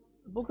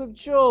book of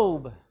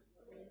Job.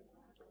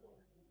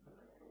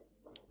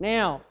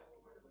 Now,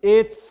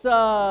 it's,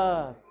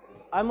 I'm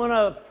going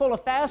to pull a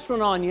fast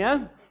one on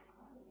you.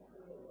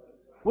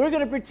 We're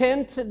going to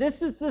pretend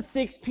this is the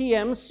 6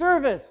 p.m.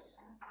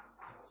 service.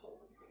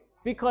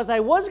 Because I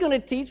was going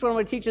to teach what I'm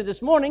going to teach you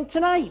this morning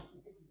tonight.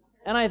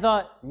 And I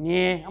thought,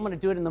 nah, I'm going to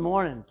do it in the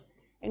morning.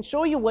 And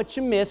show you what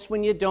you miss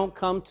when you don't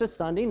come to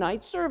Sunday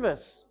night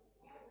service.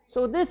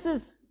 So this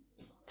is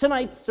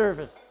tonight's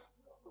service,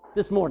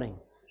 this morning.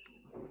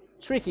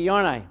 Tricky,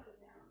 aren't I?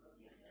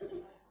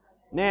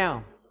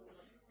 Now,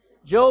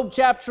 Job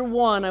chapter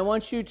 1, I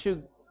want you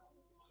to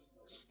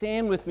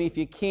stand with me if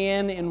you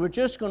can, and we're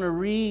just going to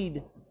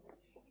read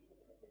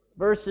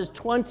verses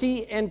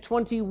 20 and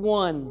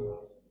 21.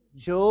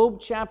 Job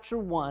chapter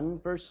 1,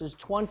 verses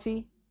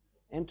 20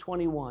 and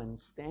 21.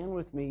 Stand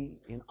with me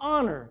in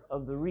honor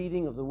of the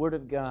reading of the Word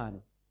of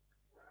God.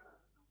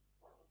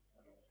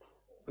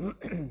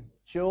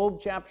 Job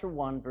chapter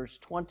 1, verse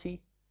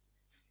 20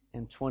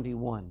 and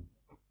 21.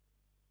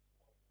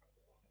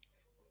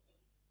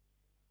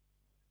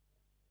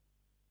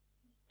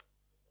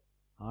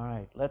 All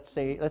right, let's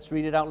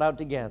read it out loud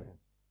together.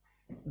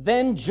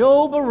 Then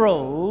Job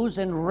arose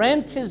and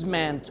rent his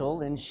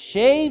mantle and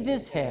shaved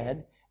his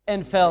head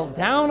and fell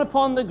down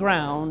upon the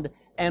ground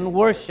and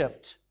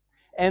worshipped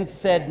and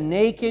said,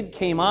 Naked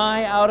came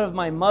I out of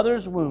my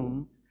mother's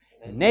womb,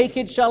 and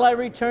naked shall I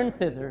return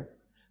thither.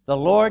 The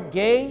Lord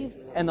gave,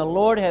 and the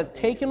Lord hath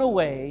taken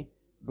away.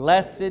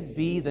 Blessed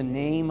be the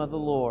name of the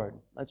Lord.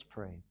 Let's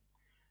pray.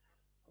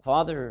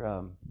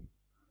 Father,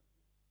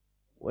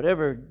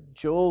 whatever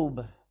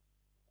Job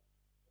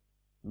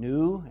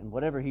knew and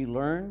whatever he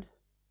learned,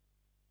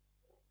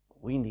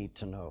 we need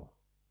to know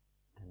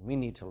and we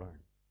need to learn.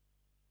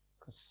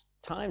 Because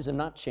times have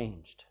not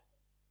changed.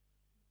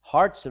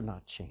 Hearts have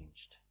not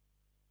changed.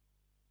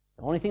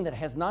 The only thing that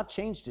has not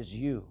changed is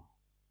you.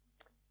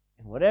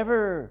 And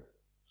whatever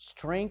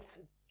strength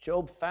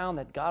Job found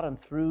that got him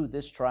through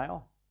this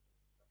trial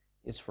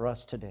is for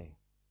us today.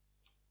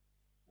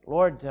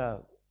 Lord,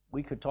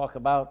 we could talk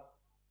about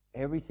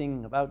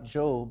everything about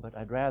Job, but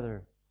I'd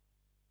rather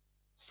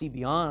see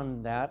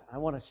beyond that. I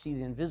want to see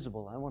the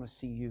invisible. I want to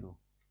see you.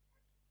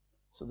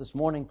 So this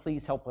morning,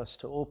 please help us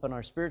to open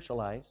our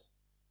spiritual eyes.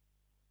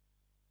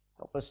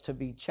 Help us to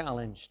be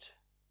challenged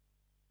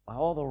by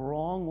all the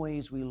wrong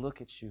ways we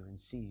look at you and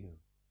see you,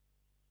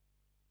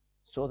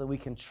 so that we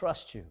can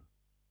trust you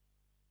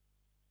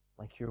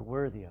like you're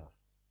worthy of.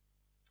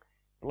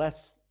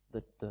 Bless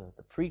the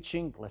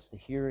preaching, bless the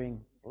hearing,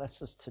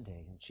 bless us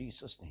today. In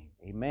Jesus' name,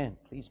 amen.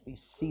 Please be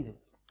seated.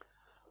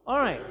 All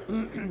right.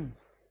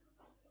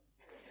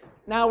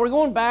 Now, we're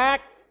going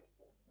back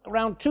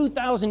around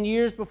 2,000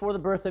 years before the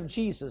birth of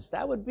Jesus.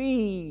 That would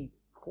be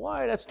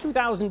that's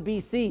 2000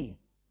 BC,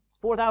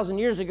 4,000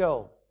 years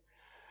ago.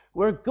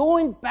 We're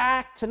going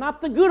back to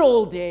not the good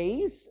old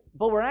days,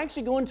 but we're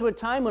actually going to a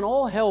time when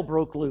all hell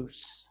broke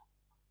loose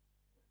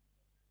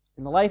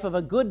in the life of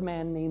a good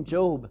man named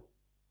Job.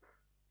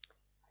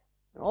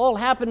 It all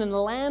happened in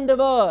the land of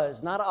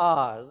Uz, not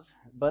Oz,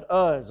 but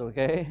Uz,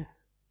 okay?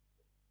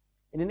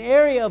 In an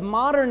area of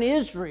modern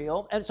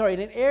Israel,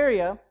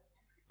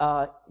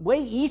 way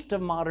east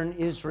of modern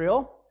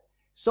Israel.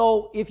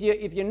 So if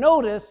you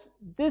notice,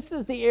 this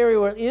is the area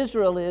where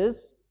Israel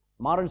is,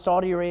 modern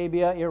Saudi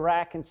Arabia,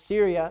 Iraq, and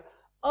Syria.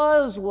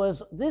 Uz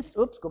was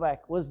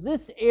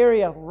this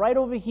area right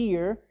over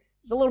here.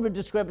 There's a little bit of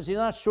discrepancy. I'm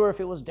not sure if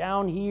it was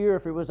down here,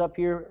 if it was up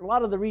here. A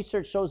lot of the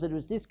research shows that it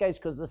was these guys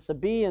because the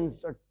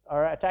Sabaeans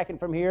are attacking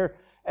from here,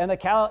 and the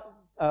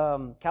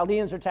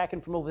Chaldeans are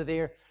attacking from over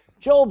there.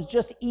 Job's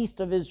just east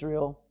of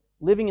Israel,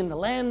 living in the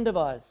land of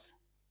Uz.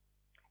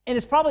 And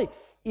it's probably,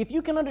 if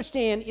you can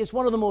understand, it's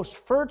one of the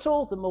most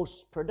fertile, the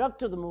most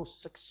productive, the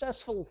most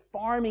successful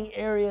farming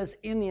areas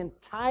in the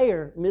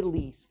entire Middle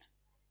East.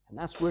 And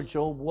that's where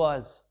Job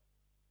was.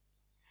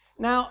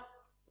 Now,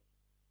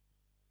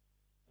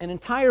 an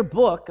entire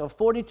book of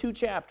 42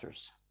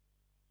 chapters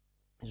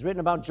is written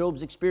about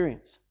Job's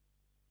experience.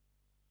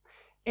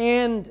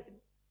 And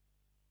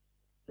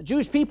the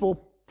Jewish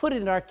people put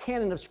it in our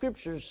canon of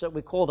scriptures that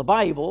we call the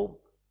Bible,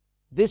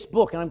 this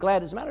book, and I'm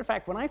glad. As a matter of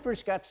fact, when I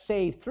first got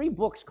saved, 3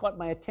 books caught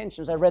my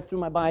attention as I read through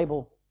my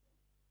Bible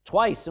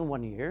twice in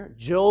one year: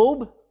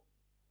 Job,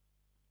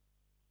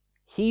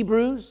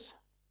 Hebrews,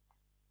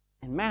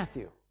 and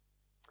Matthew.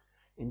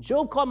 And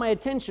Job caught my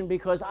attention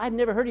because I'd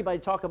never heard anybody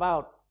talk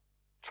about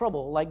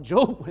trouble like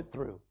Job went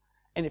through,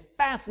 and it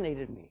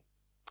fascinated me.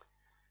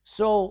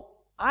 So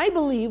I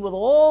believe with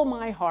all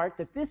my heart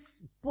that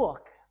this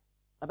book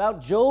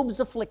about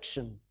Job's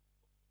affliction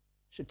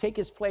should take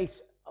its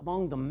place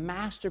among the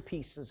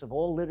masterpieces of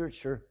all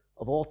literature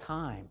of all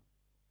time,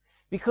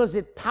 because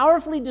it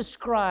powerfully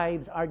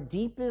describes our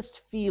deepest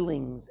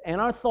feelings and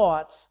our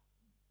thoughts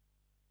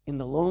in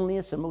the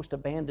loneliest and most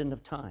abandoned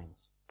of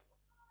times.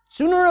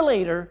 Sooner or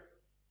later,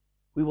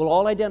 we will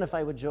all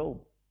identify with Job,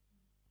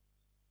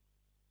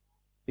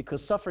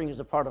 because suffering is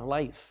a part of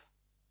life,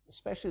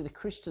 especially the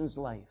Christian's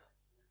life.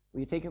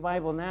 Will you take your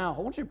Bible now?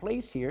 Hold your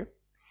place here.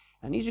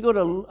 I need you to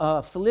go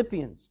to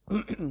Philippians,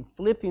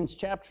 Philippians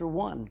chapter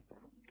 1.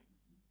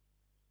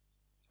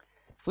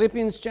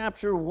 Philippians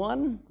chapter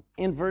 1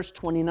 in verse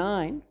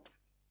 29.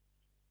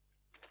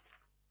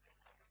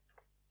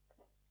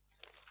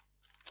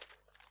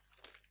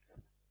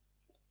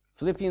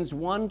 Philippians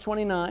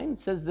 1:29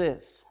 says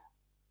this.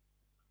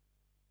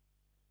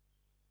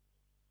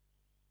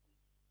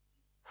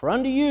 For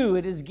unto you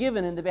it is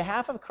given in the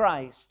behalf of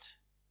Christ,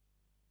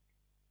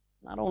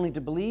 not only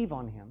to believe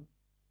on him,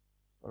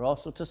 but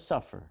also to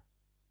suffer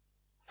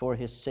for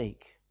his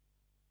sake.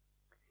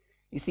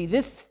 You see,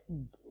 this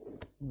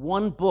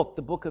one book,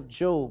 the book of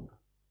Job,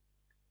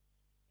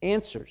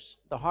 answers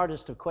the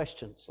hardest of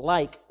questions,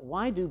 like,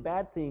 why do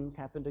bad things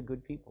happen to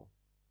good people?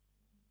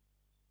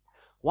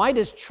 Why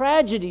does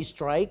tragedy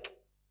strike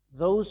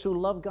those who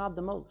love God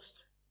the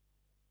most?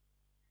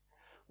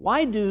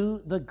 Why do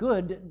the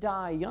good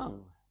die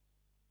young?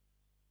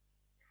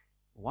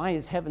 Why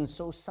is heaven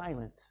so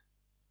silent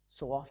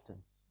so often?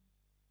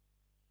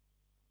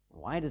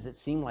 Why does it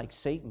seem like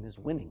Satan is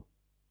winning?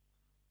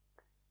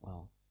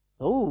 Well,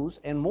 those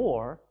and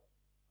more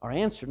are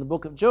answered in the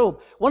book of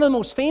Job. One of the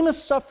most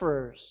famous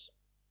sufferers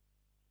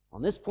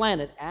on this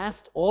planet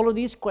asked all of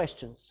these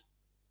questions.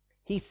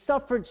 He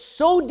suffered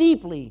so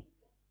deeply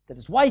that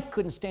his wife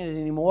couldn't stand it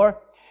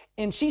anymore,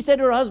 and she said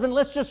to her husband,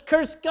 let's just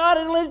curse God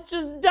and let's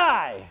just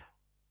die.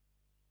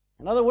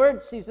 In other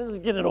words, he says, let's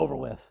get it over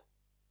with.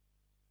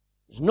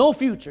 There's no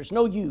future, there's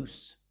no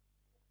use.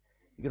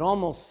 You could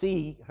almost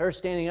see her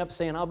standing up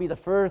saying, I'll be the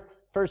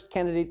first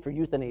candidate for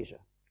euthanasia.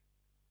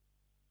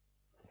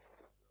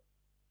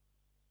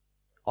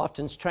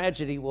 Often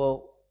tragedy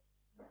will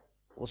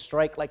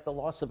strike like the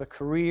loss of a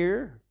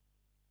career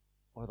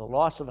or the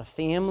loss of a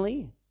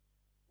family,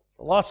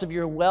 the loss of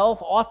your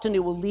wealth. Often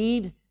it will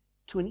lead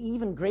to an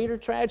even greater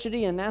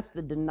tragedy, and that's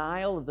the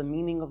denial of the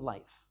meaning of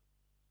life.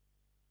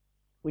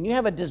 When you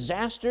have a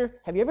disaster,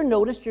 have you ever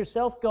noticed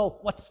yourself go,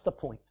 what's the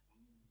point?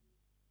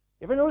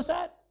 You ever notice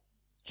that?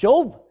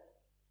 Job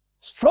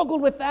struggled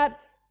with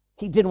that.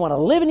 He didn't want to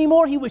live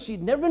anymore. He wished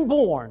he'd never been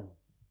born.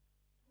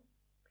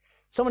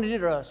 Somebody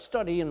did a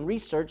study and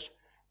research,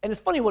 and it's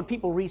funny what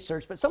people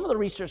research, but some of the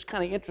research is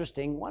kind of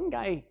interesting. One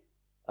guy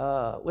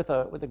with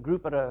a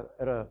group at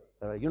a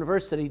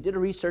university did a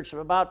research of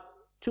about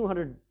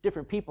 200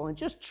 different people and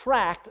just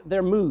tracked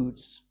their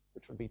moods,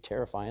 which would be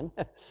terrifying,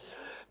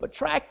 but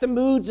tracked the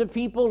moods of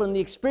people and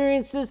the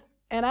experiences.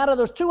 And out of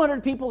those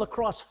 200 people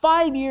across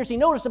 5 years, he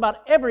noticed about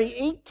every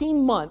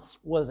 18 months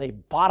was a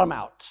bottom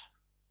out.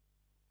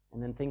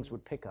 And then things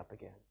would pick up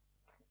again.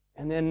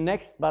 And then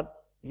next, about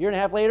a year and a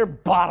half later,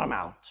 bottom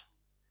out.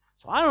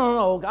 So I don't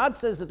know. God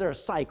says that there are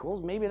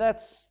cycles. Maybe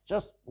that's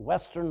just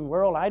Western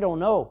world. I don't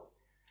know.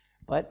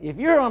 But if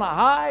you're on a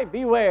high,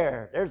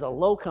 beware. There's a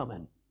low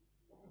coming.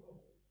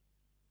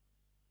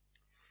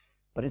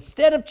 But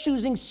instead of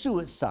choosing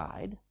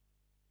suicide,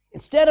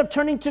 instead of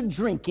turning to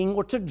drinking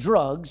or to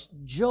drugs,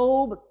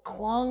 Job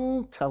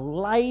clung to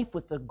life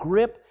with the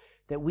grip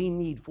that we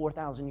need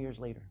 4,000 years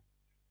later.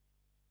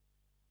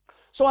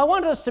 So I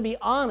want us to be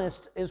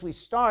honest as we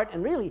start,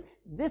 and really,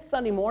 this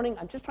Sunday morning,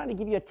 I'm just trying to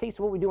give you a taste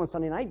of what we do on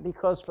Sunday night,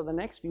 because for the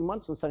next few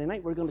months on Sunday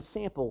night, we're going to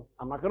sample.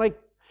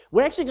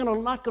 We're actually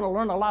not going to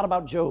learn a lot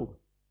about Job,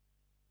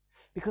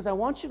 because I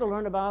want you to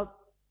learn about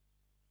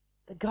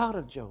the God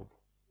of Job.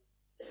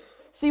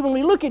 See, when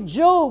we look at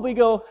Job, we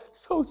go,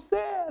 it's so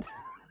sad.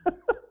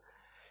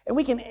 And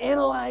we can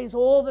analyze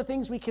all the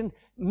things. We can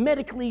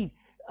medically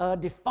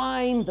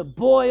define the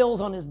boils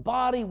on his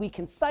body. We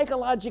can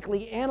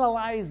psychologically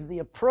analyze the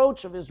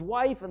approach of his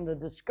wife and the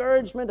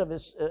discouragement of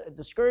his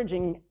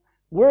discouraging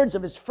words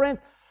of his friends.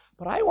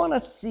 But I want to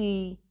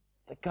see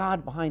the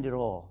God behind it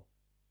all.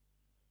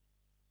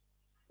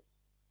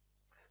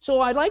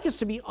 So I'd like us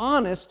to be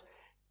honest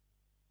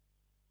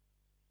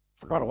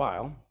for quite a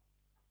while,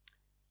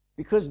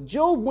 because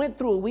Job went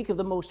through a week of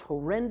the most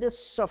horrendous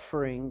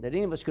suffering that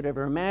any of us could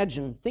ever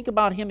imagine. Think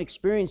about him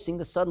experiencing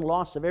the sudden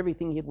loss of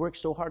everything he had worked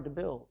so hard to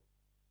build.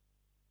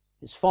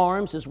 His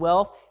farms, his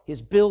wealth,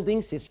 his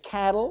buildings, his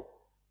cattle.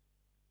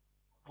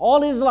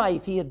 All his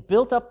life he had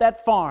built up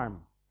that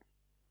farm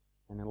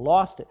and then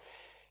lost it.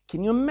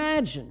 Can you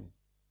imagine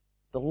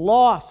the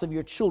loss of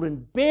your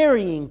children,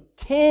 burying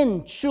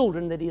 10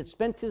 children that he had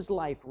spent his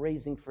life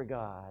raising for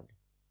God,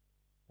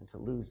 and to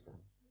lose them?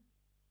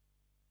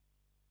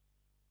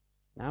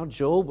 Now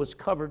Job was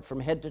covered from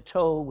head to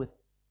toe with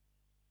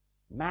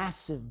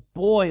massive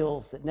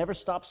boils that never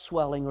stopped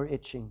swelling or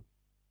itching.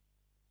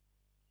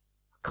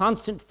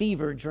 Constant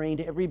fever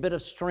drained every bit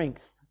of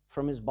strength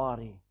from his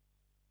body.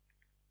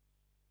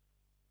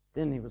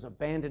 Then he was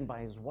abandoned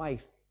by his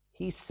wife.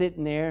 He's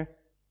sitting there.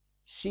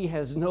 She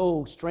has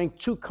no strength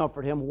to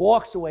comfort him,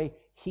 walks away.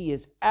 He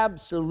is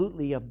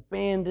absolutely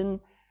abandoned.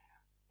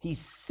 He's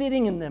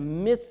sitting in the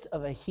midst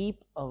of a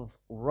heap of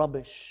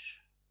rubbish.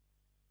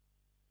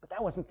 But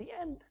that wasn't the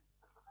end.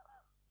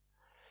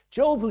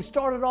 Job, who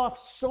started off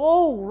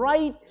so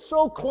right,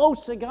 so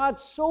close to God,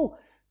 so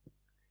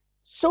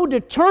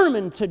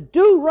determined to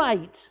do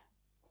right,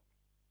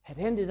 had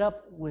ended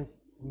up with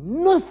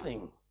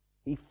nothing.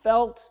 He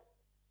felt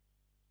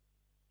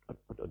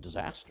a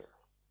disaster.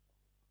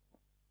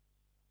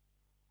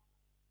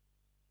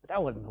 But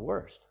that wasn't the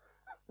worst.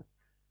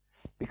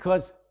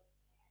 Because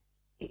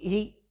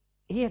he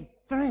had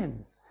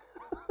friends.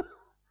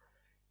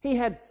 He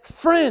had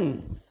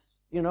friends,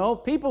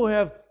 people who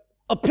have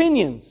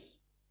opinions.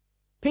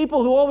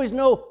 People who always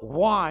know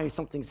why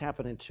something's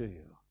happening to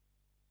you.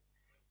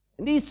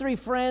 And these three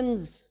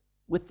friends,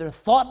 with their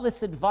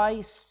thoughtless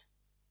advice,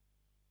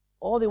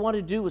 all they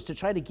wanted to do was to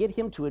try to get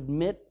him to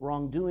admit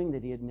wrongdoing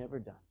that he had never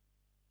done.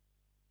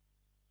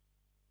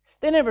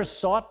 They never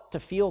sought to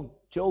feel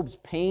Job's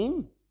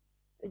pain.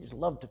 They just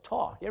loved to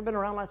talk. You ever been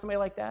around somebody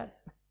like that?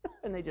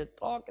 And they just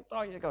talk and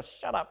talk. You go,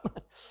 shut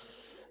up.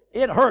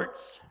 It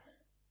hurts.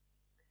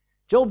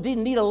 Job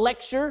didn't need a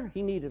lecture.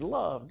 He needed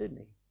love, didn't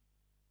he?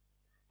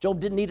 Job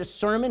didn't need a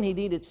sermon. He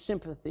needed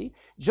sympathy.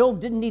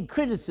 Job didn't need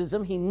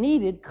criticism. He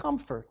needed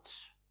comfort.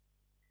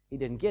 He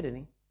didn't get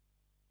any.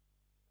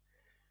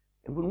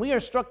 And when we are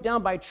struck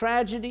down by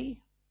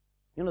tragedy,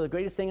 the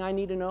greatest thing I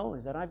need to know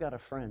is that I've got a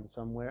friend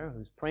somewhere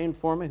who's praying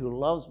for me, who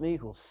loves me,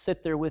 who will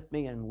sit there with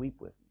me and weep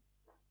with me.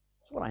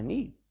 That's what I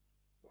need.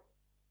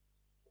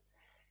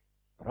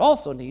 But I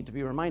also need to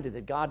be reminded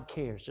that God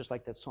cares, just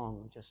like that song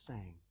we just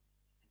sang.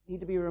 I need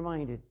to be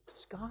reminded,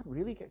 does God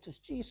really care? Does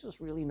Jesus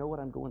really know what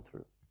I'm going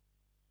through?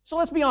 So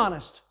let's be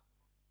honest.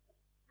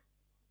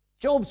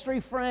 Job's three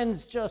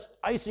friends, just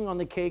icing on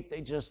the cake,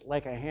 they just,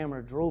 like a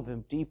hammer, drove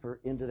him deeper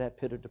into that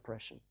pit of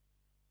depression.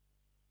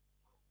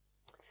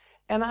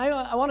 And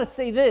I want to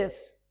say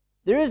this,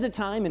 there is a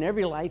time in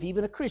every life,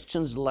 even a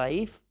Christian's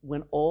life,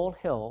 when all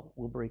hell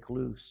will break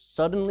loose.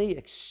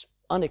 Suddenly,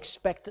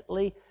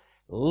 unexpectedly,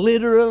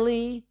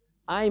 literally,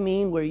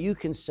 where you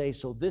can say,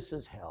 so this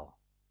is hell.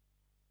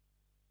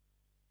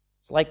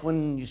 It's like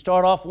when you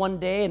start off one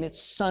day and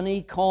it's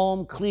sunny,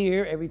 calm,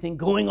 clear, everything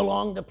going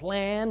along to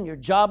plan, your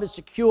job is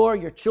secure,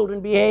 your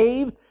children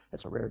behave,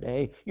 that's a rare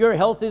day, your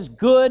health is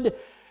good.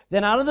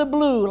 Then out of the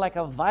blue, like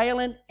a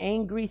violent,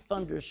 angry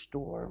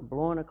thunderstorm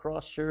blowing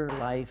across your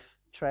life,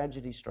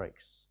 tragedy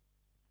strikes.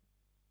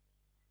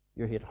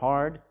 You're hit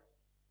hard,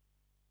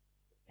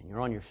 and you're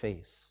on your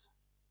face.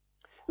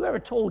 Whoever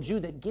told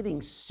you that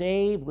getting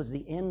saved was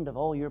the end of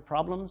all your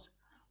problems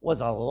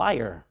was a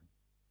liar.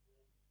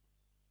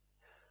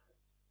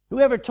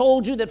 Whoever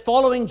told you that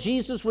following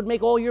Jesus would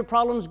make all your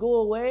problems go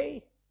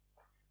away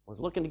was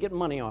looking to get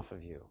money off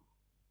of you.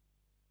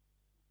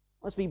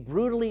 Let's be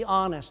brutally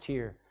honest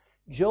here.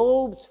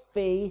 Job's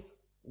faith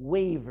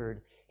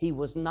wavered. He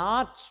was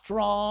not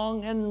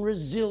strong and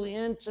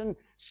resilient and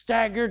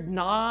staggered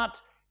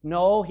not.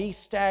 No, he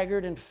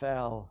staggered and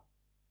fell.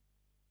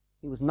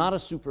 He was not a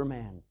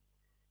Superman.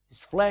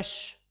 His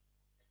flesh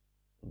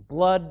and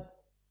blood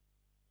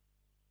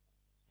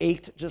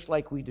ached just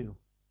like we do.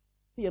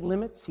 He had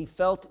limits. He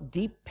felt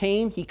deep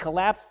pain. He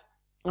collapsed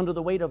under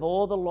the weight of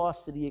all the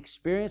loss that he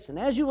experienced. And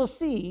as you will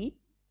see,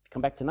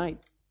 come back tonight,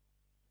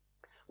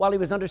 while he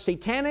was under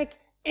satanic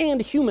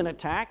and human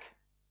attack,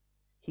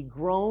 he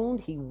groaned,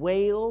 he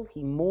wailed,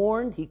 he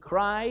mourned, he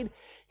cried,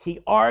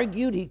 he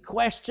argued, he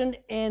questioned,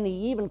 and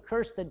he even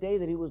cursed the day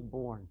that he was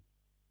born.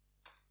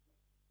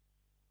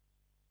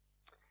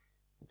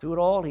 And through it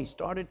all, he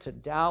started to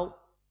doubt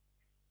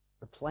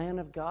the plan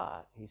of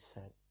God. He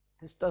said,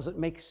 this doesn't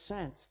make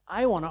sense.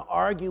 I want to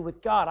argue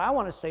with God. I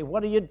want to say,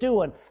 what are you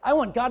doing? I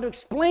want God to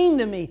explain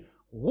to me,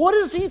 what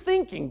is he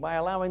thinking by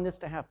allowing this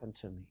to happen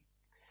to me?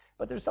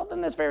 But there's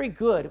something that's very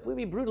good. If we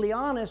be brutally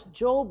honest,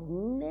 Job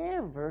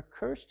never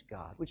cursed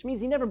God, which means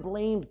he never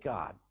blamed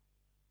God.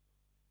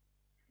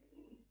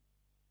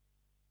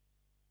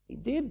 He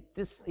did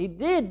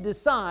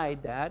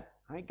decide that,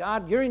 all right,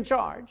 God, you're in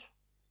charge.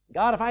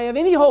 God, if I have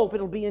any hope,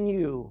 it'll be in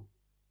you.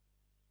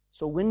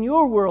 So when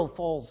your world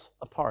falls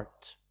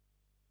apart,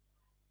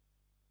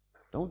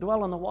 don't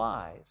dwell on the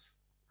whys.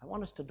 I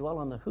want us to dwell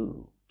on the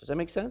who. Does that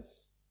make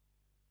sense?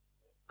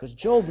 Because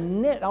Job,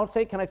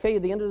 can I tell you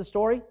the end of the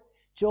story?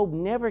 Job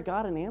never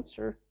got an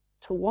answer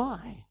to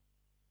why.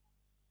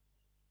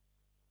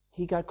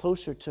 He got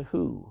closer to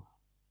who.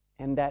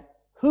 And that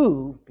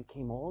who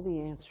became all the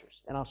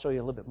answers. And I'll show you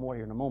a little bit more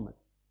here in a moment.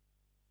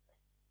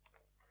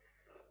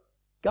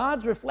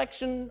 God's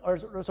revelation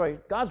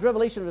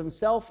of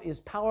himself is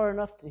power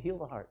enough to heal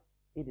the heart.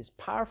 It is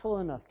powerful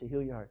enough to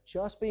heal your heart.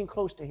 Just being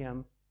close to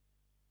him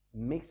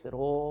makes it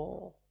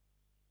all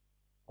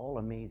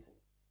amazing.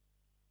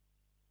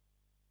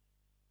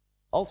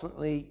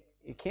 Ultimately,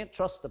 you can't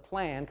trust the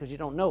plan because you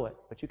don't know it,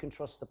 but you can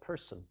trust the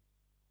person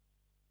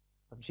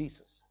of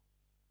Jesus,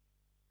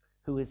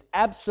 who is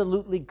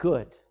absolutely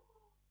good.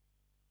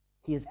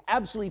 He is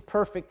absolutely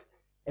perfect,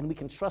 and we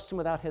can trust him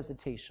without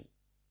hesitation.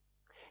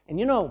 And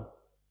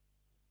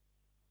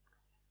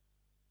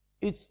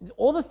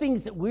all the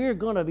things that we're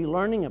going to be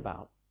learning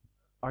about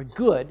are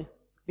good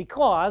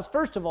because,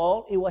 first of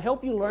all, it will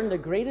help you learn the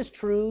greatest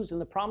truths and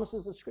the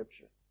promises of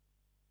Scripture.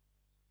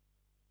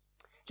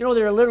 Do you know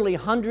there are literally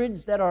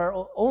hundreds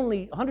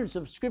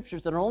of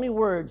scriptures that are only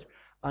words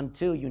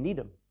until you need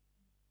them?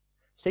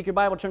 Let's take your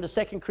Bible, turn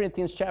to 2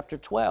 Corinthians chapter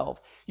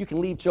 12. You can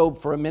leave Job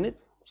for a minute.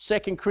 2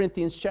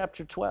 Corinthians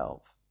chapter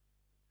 12.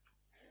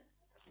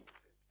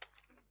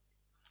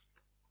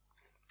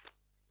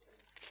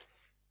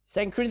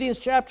 2 Corinthians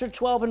chapter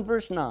 12 and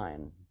verse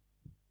 9.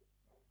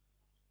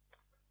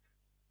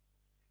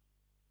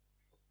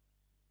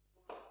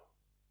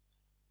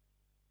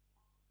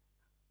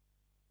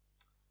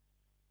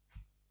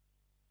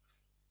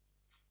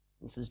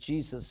 This is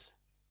Jesus.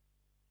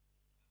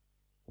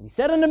 And he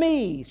said unto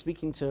me,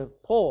 speaking to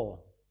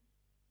Paul,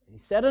 he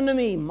said unto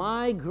me,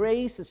 my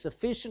grace is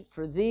sufficient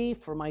for thee,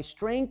 for my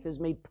strength is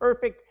made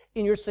perfect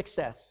in your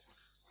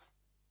success.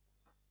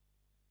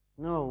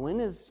 No, when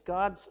is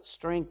God's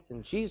strength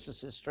and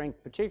Jesus'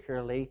 strength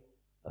particularly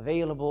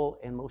available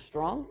and most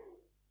strong?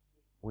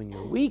 When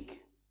you're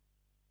weak.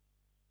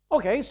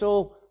 Okay,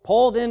 so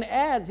Paul then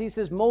adds, he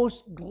says,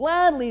 most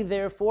gladly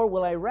therefore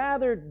will I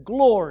rather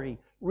glory,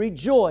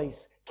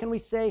 rejoice, can we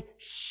say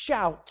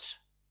shout,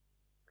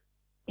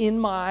 in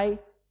my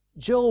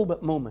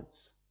Job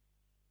moments.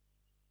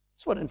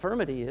 That's what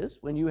infirmity is,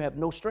 when you have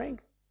no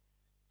strength,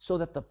 so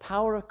that the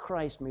power of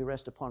Christ may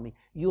rest upon me.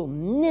 You'll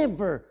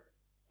never,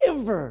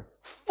 ever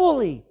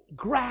fully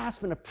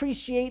grasp and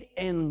appreciate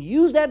and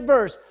use that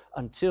verse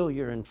until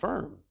you're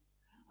infirm,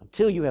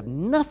 until you have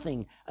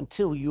nothing,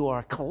 until you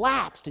are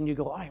collapsed and you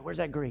go, all right, where's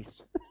that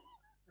grace?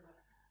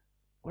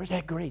 Where's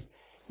that grace?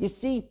 You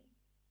see,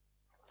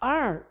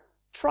 our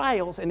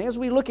trials, and as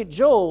we look at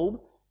Job,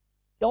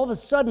 all of a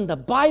sudden the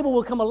Bible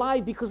will come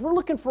alive because we're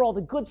looking for all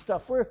the good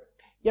stuff. You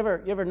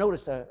ever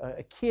notice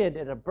a kid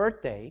at a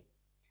birthday,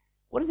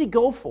 what does he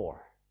go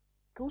for?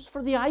 He goes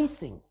for the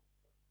icing.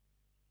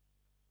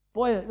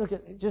 Boy, look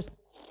at just,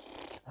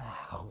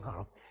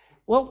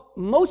 well,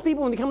 most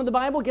people when they come to the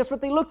Bible, guess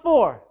what they look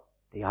for?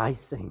 The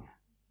icing.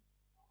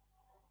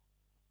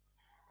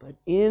 But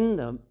in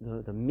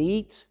the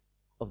meat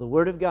of the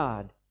Word of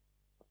God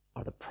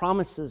are the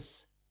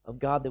promises of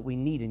God that we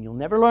need, and you'll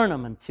never learn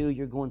them until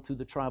you're going through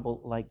the trial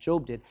like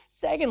Job did.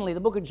 Secondly,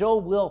 the book of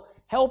Job will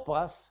help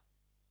us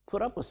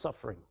put up with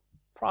suffering.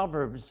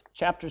 Proverbs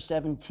chapter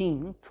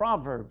 17.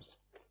 Proverbs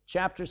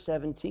chapter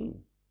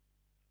 17.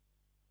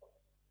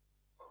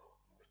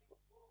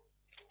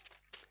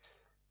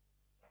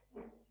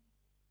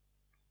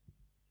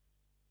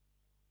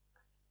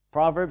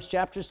 Proverbs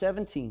chapter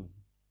 17.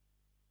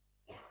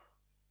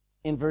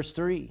 In verse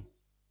 3.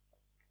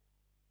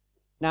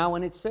 Now,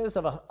 when it says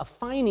of a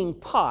fining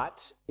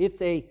pot,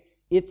 it's a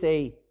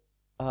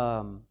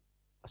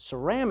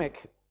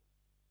ceramic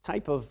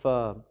type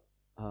of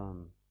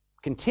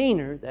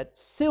container that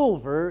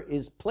silver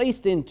is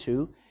placed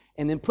into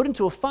and then put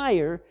into a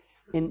fire,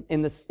 and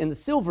the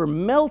silver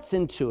melts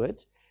into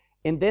it,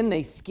 and then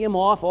they skim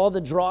off all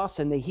the dross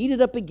and they heat it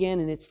up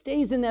again, and it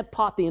stays in that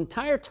pot the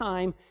entire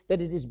time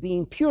that it is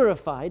being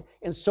purified.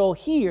 And so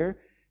here,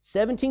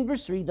 17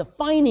 verse 3, the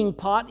fining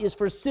pot is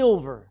for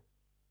silver.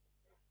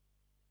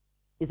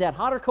 Is that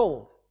hot or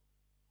cold?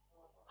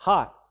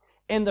 Hot.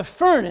 And the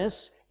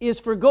furnace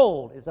is for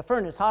gold. Is the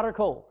furnace hot or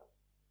cold?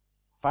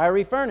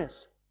 Fiery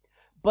furnace.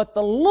 But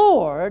the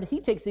Lord, He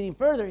takes it even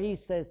further. He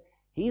says,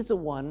 He's the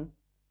one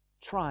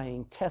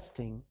trying,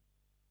 testing,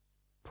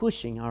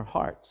 pushing our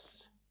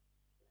hearts.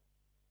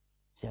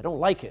 See, I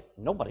don't like it.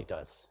 Nobody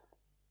does.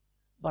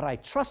 But I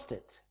trust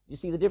it. You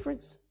see the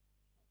difference?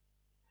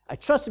 I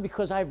trust it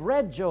because I've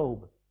read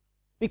Job.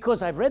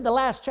 Because I've read the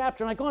last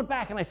chapter and I've gone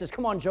back and I says,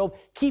 come on, Job,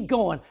 keep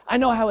going. I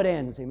know how it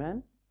ends.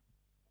 Amen?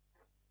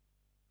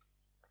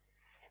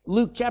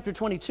 Luke chapter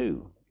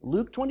 22.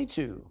 Luke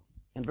 22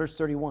 and verse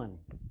 31.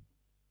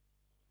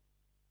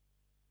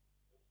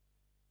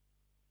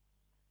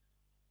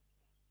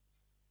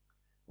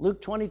 Luke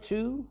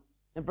 22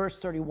 and verse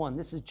 31.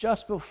 This is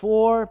just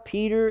before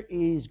Peter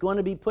is going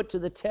to be put to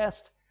the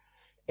test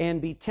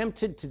and be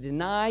tempted to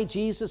deny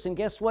Jesus. And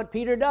guess what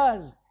Peter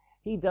does?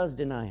 He does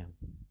deny Him.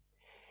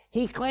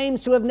 He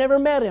claims to have never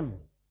met Him.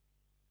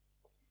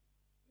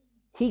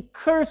 He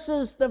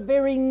curses the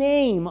very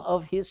name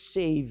of his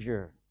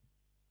Savior.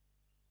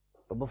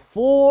 But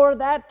before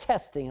that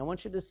testing, I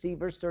want you to see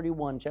verse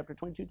 31, chapter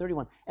 22,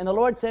 31. And the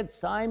Lord said,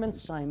 Simon,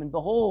 Simon,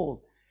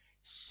 behold,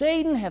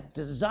 Satan hath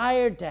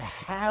desired to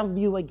have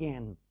you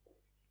again,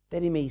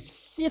 that he may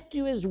sift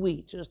you as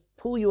wheat, just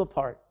pull you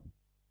apart.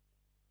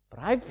 But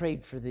I've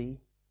prayed for thee,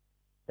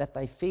 that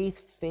thy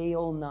faith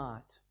fail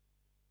not.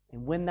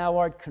 And when thou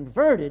art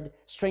converted,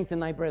 strengthen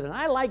thy brethren.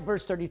 I like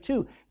verse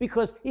 32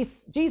 because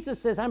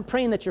Jesus says, I'm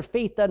praying that your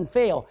faith doesn't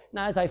fail.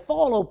 Now, as I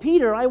follow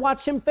Peter, I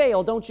watch him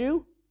fail, don't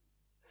you?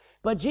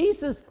 But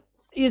Jesus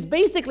is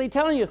basically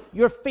telling you,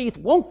 your faith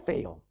won't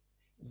fail.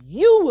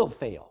 You will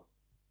fail.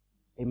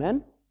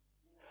 Amen?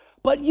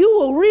 But you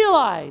will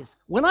realize,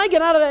 when I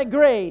get out of that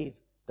grave,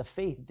 the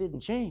faith didn't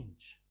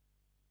change.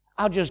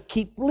 I'll just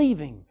keep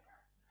believing.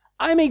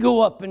 I may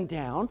go up and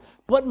down,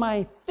 but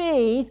my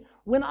faith,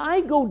 when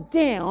I go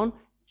down,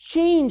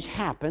 change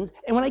happens.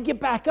 And when I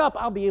get back up,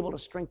 I'll be able to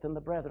strengthen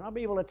the brethren. I'll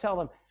be able to tell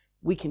them,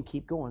 we can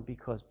keep going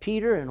because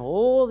Peter and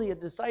all the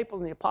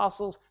disciples and the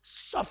apostles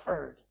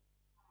suffered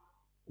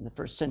in the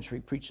first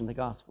century preaching the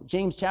gospel.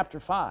 James chapter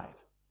 5.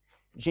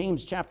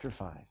 James chapter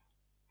 5.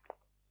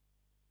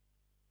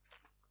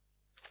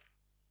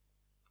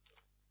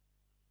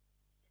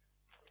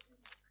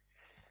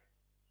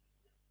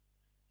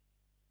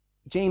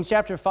 James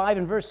chapter 5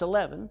 and verse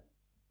 11.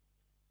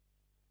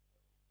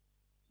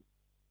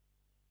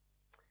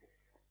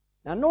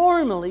 Now,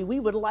 normally, we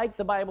would like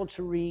the Bible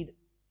to read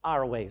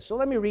our way. So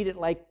let me read it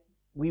like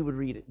we would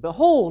read it.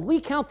 Behold,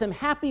 we count them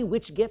happy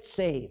which get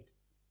saved.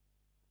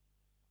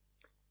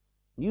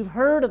 You've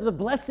heard of the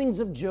blessings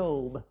of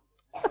Job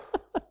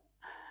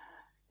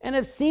and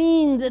have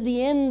seen that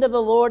the end of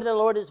the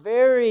Lord is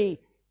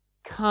very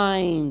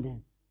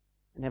kind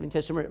and having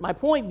testimony. My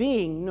point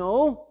being,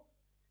 no,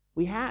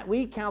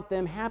 we count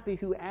them happy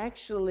who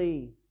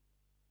actually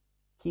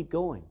keep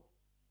going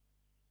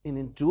and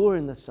endure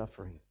in the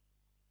suffering.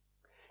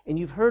 And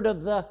you've heard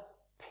of the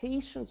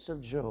patience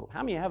of Job.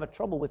 How many have a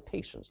trouble with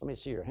patience? Let me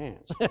see your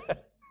hands.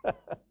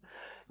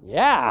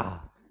 Yeah.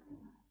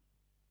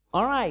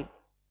 All right.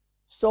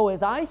 So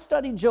as I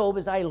study Job,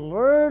 as I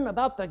learn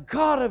about the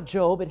God of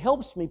Job, it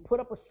helps me put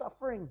up with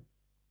suffering.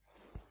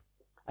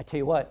 I tell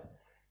you what,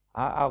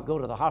 I'll go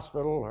to the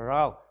hospital, or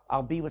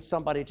I'll be with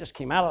somebody who just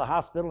came out of the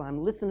hospital, and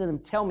I'm listening to them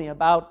tell me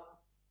about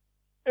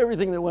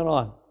everything that went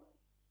on.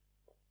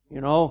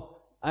 You know,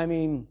 I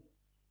mean,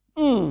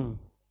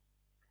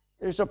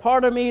 there's a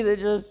part of me that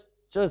just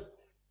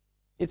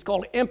it's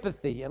called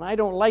empathy, and I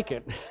don't like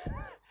it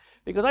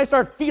because I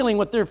start feeling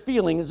what they're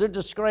feeling as they're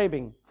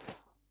describing.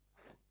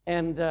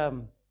 And,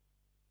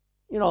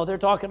 you know, they're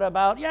talking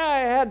about, yeah, I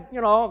had,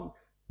 you know,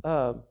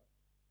 I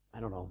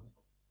don't know,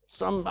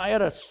 I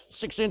had a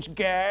 6-inch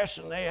gash,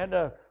 and they had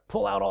to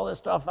pull out all this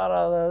stuff out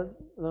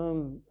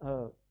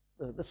of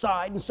the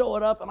side and sew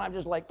it up, and I'm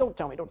just like, don't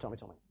tell me.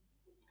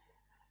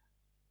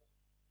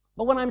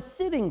 But when I'm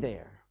sitting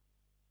there,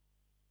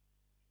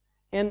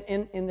 and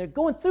they're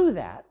going through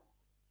that,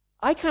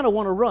 I kind of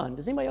want to run.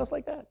 Does anybody else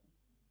like that?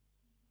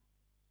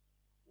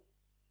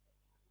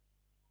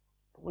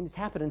 But when it's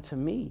happening to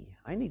me,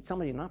 I need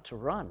somebody not to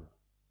run,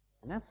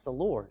 and that's the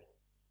Lord.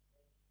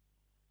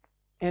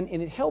 And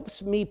it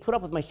helps me put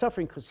up with my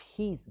suffering because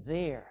He's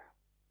there,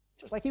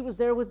 just like He was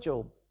there with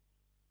Job.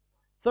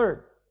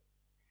 Third,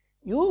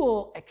 you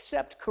will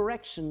accept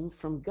correction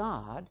from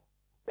God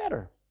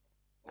better.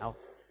 Now,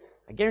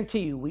 I guarantee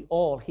you, we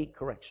all hate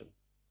correction.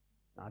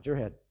 Nod your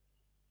head.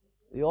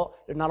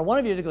 There's not one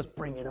of you that goes,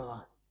 bring it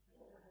on.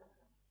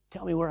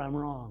 Tell me where I'm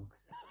wrong.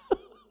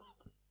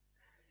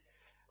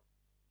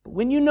 But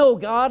when you know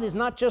God is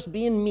not just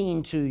being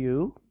mean to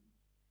you,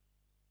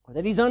 or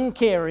that He's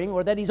uncaring,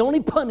 or that He's only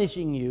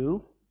punishing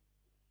you,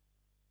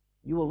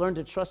 you will learn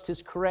to trust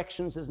His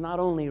corrections as not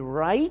only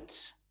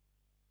right,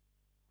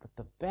 but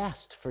the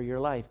best for your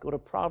life. Go to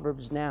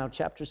Proverbs now,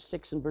 chapter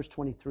 6 and verse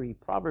 23.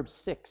 Proverbs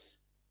 6,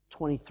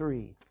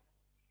 23.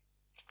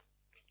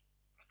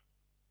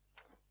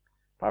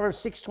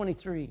 Proverbs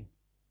 6:23.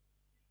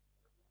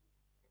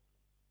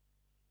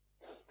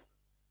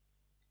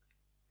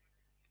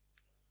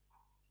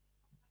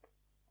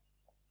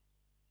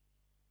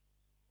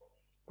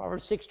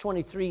 Proverbs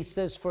 6:23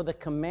 says, for the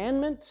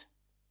commandment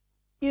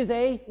is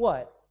a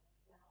what?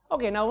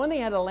 Okay, now when they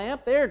had a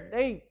lamp,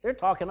 they're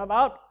talking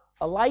about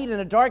a light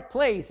in a dark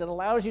place that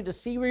allows you to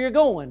see where you're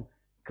going.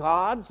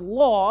 God's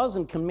laws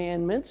and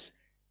commandments,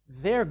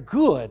 they're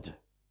good.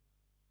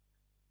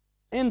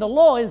 And the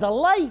law is a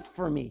light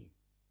for me.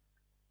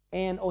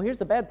 And, here's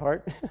the bad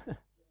part.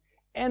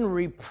 And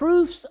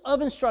reproofs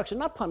of instruction,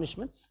 not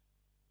punishments,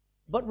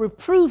 but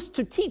reproofs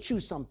to teach you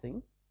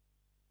something,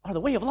 are the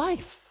way of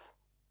life.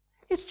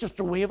 It's just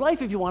a way of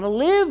life. If you want to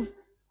live,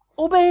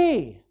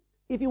 obey.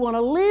 If you want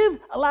to live,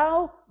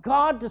 allow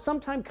God to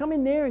sometime come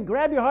in there and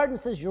grab your heart and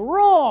says, you're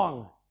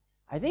wrong.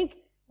 I think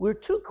we're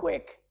too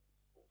quick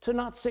to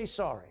not say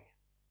sorry.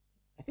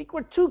 I think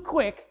we're too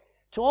quick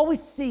to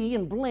always see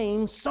and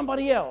blame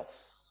somebody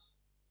else.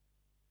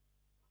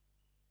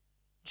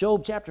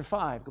 Job chapter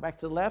 5. Go back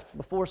to the left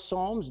before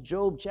Psalms.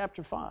 Job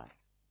chapter 5.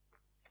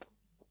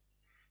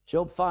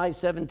 Job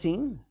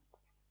 5:17.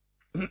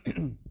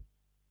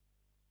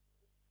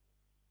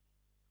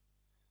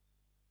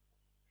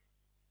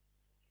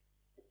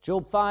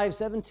 Job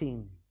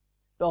 5:17.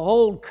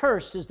 Behold,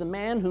 cursed is the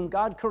man whom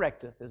God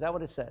correcteth. Is that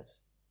what it says?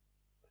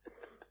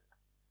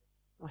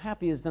 How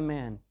happy is the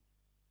man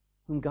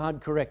whom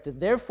God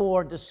corrected.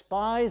 Therefore,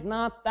 despise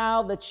not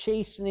thou the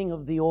chastening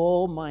of the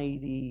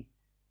Almighty.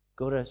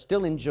 Go to,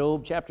 still in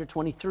Job chapter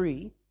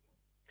 23.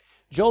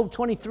 Job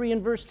 23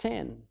 and verse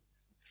 10.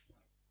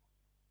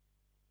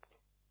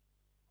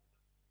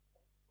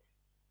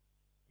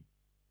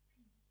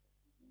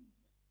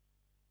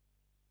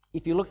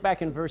 If you look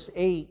back in verse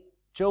 8,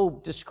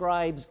 Job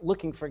describes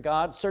looking for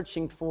God,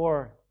 searching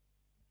for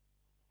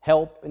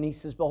help. And he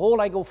says, behold,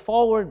 I go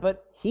forward,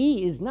 but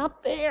He is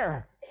not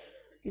there.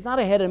 He's not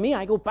ahead of me.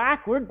 I go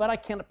backward, but I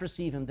cannot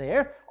perceive Him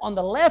there. On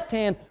the left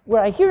hand,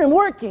 where I hear Him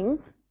working,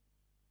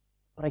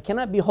 but I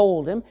cannot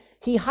behold Him.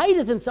 He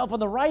hideth Himself on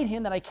the right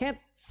hand that I can't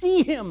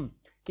see Him.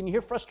 Can you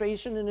hear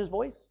frustration in His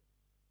voice?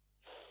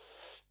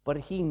 But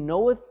He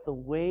knoweth the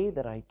way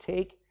that I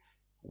take.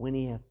 When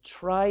He hath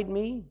tried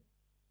me,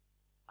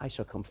 I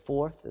shall come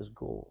forth as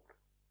gold.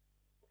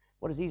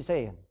 What is He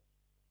saying?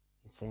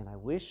 He's saying, I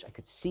wish I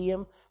could see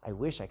Him. I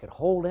wish I could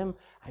hold Him.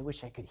 I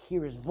wish I could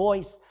hear His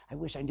voice. I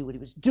wish I knew what He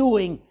was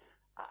doing.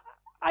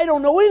 I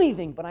don't know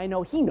anything, but I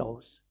know He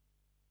knows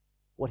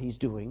what He's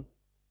doing,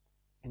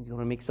 and He's going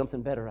to make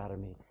something better out of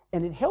me.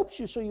 And it helps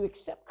you so you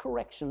accept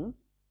correction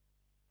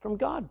from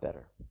God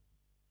better.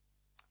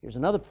 Here's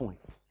another point.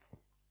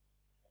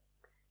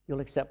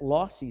 You'll accept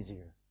loss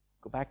easier.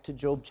 Go back to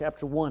Job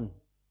chapter 1.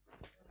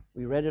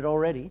 We read it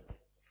already.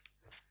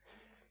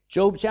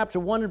 Job chapter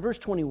 1 and verse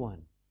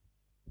 21.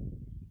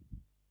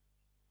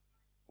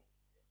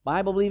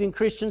 Bible-believing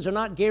Christians are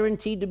not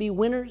guaranteed to be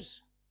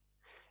winners.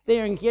 They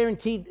are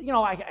guaranteed,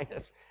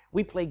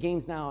 we play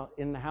games now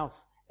in the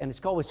house, and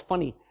it's always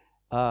funny.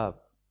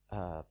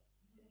 We'll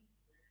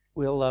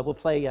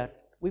play,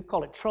 we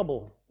call it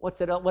Trouble.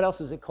 What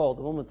else is it called?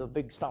 The one with the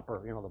big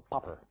stopper, the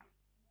popper.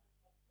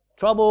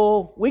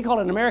 Trouble, we call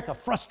it in America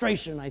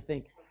frustration, I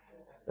think.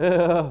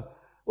 Well,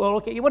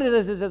 okay, what it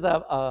is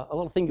a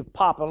little thing you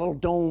pop, a little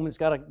dome. It's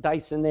got a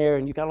dice in there,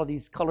 and you got all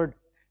these colored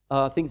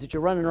things that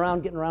you're running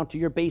around, getting around to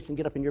your base and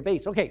get up in your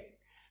base. Okay,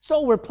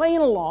 so we're playing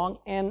along,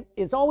 and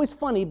it's always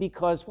funny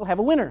because we'll have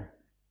a winner.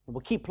 And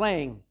we'll keep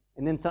playing,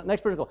 and then the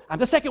next person will go, I'm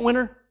the second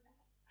winner.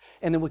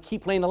 And then we'll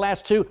keep playing the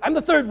last two. I'm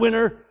the third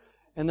winner.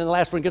 And then the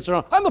last one gets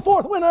around, I'm the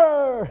fourth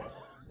winner.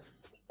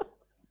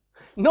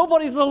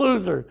 Nobody's a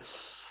loser.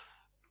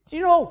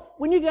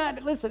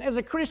 Listen, as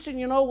a Christian,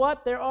 you know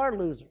what? There are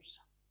losers.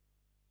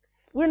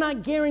 We're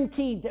not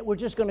guaranteed that we're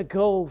just going to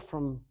go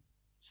from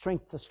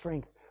strength to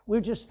strength.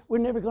 We're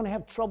never going to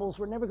have troubles.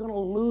 We're never going to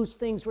lose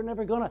things. We're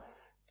never going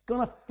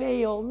to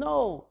fail.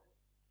 No.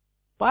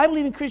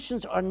 Bible-believing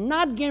Christians are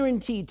not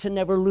guaranteed to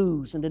never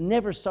lose and to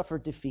never suffer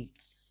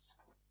defeats.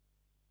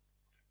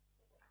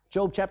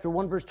 Job chapter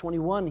 1, verse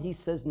 21, he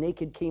says,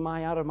 naked came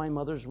I out of my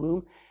mother's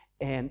womb,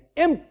 and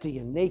empty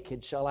and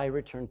naked shall I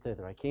return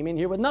thither. I came in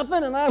here with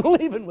nothing, and I'm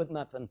leaving with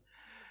nothing.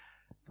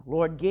 The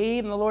Lord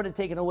gave, and the Lord had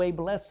taken away.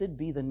 Blessed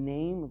be the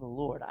name of the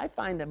Lord. I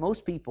find that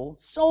most people,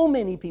 so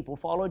many people,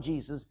 follow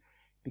Jesus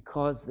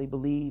because they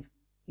believe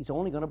He's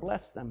only going to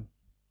bless them.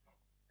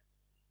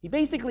 He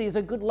basically is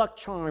a good luck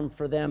charm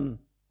for them,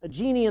 a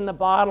genie in the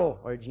bottle,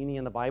 or a genie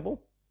in the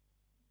Bible.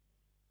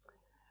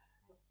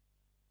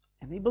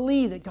 And they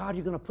believe that, God,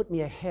 you're going to put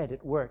me ahead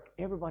at work.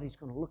 Everybody's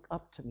going to look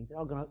up to me. They're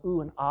all going to ooh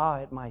and ah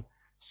at my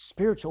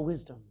spiritual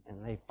wisdom.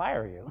 And they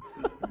fire you.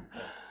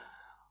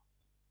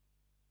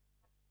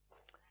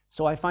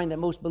 So I find that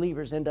most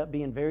believers end up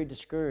being very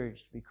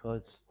discouraged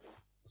because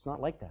it's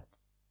not like that.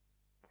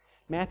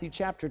 Matthew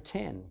chapter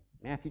 10,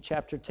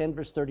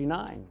 verse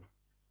 39.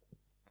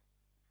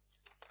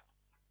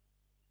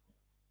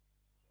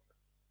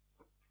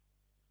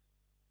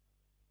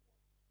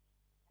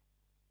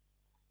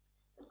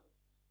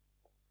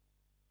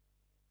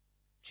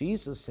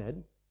 Jesus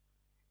said,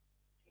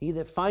 he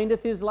that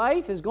findeth his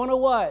life is going to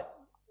what?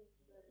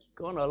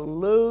 Going to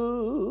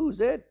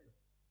lose it.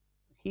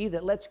 He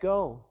that lets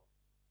go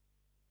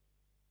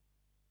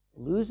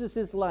loses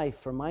his life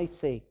for my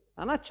sake.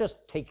 Now, not just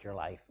take your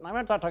life. I'm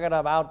not talking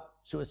about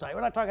suicide.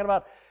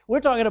 We're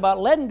talking about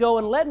letting go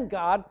and letting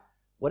God,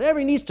 whatever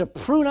He needs to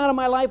prune out of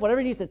my life, whatever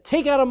He needs to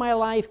take out of my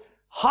life,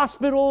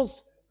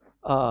 hospitals,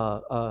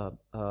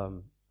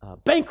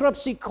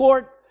 bankruptcy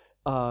court,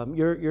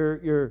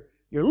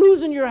 you're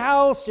losing your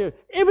house,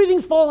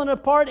 everything's falling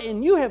apart,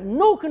 and you have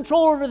no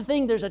control over the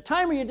thing. There's a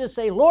time where you just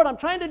say, Lord, I'm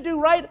trying to do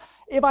right.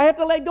 If I have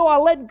to let go,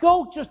 I'll let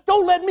go. Just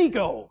don't let me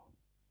go.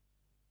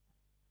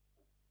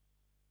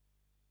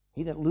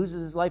 He that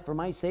loses his life for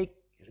my sake,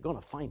 you're going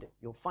to find it.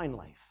 You'll find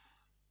life.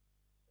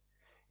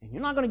 And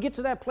you're not going to get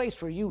to that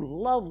place where you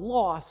love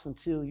loss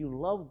until you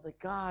love the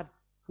God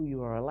who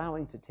you are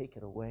allowing to take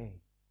it away.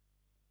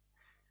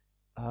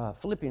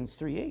 Philippians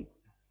 3:8.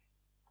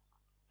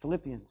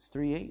 Philippians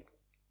 3:8.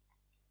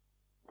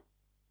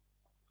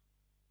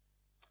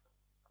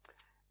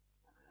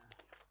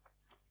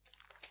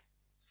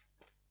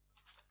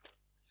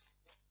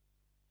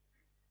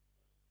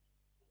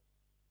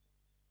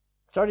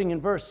 Starting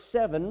in verse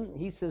 7,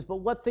 he says, but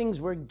what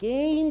things were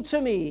gain to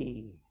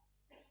me?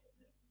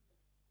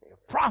 They were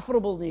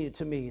profitable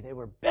to me. They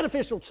were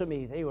beneficial to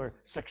me. They were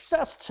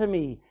success to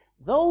me.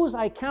 Those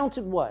I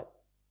counted what?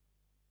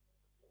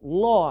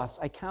 Loss.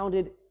 I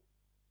counted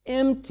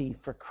empty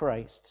for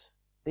Christ.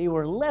 They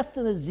were less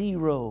than a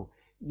zero.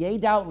 Yea,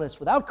 doubtless,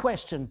 without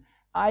question,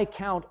 I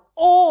count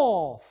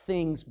all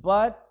things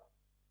but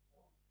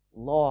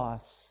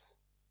loss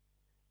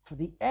for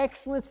the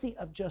excellency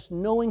of just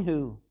knowing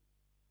who?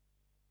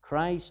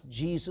 Christ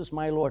Jesus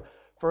my Lord,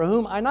 for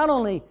whom I not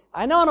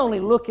only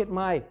look at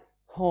my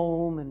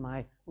home and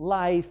my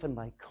life and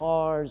my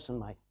cars and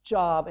my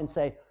job and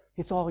say,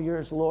 it's all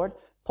yours, Lord.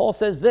 Paul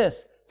says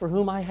this, for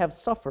whom I have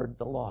suffered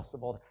the loss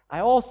of all. I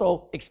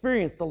also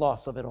experienced the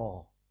loss of it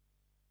all.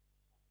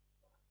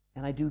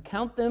 And I do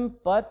count them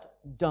but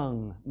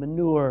dung,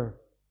 manure,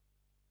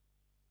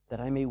 that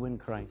I may win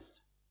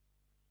Christ.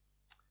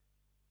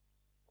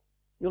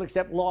 You'll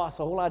accept loss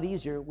a whole lot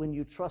easier when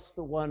you trust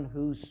the one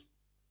who's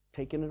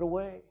taken it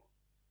away.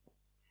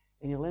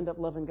 And you'll end up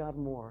loving God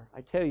more.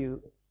 I tell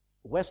you,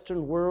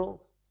 Western world,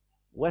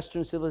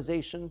 Western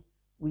civilization,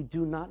 we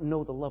do not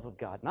know the love of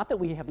God. Not that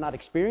we have not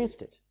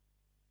experienced it,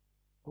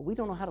 but we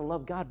don't know how to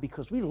love God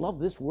because we love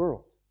this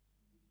world.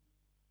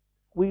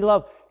 We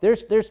love,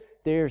 there's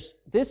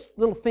this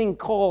little thing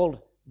called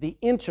the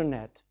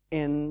internet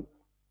and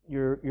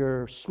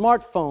your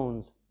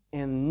smartphones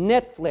and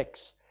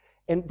Netflix.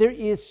 And there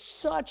is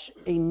such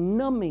a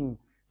numbing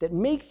that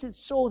makes it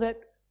so that,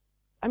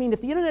 I mean,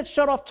 if the internet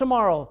shut off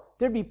tomorrow,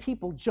 there'd be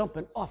people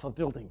jumping off of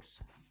buildings.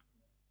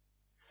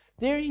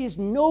 There is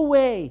no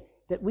way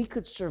that we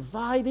could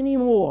survive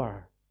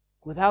anymore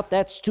without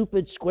that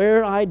stupid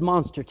square-eyed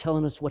monster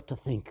telling us what to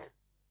think.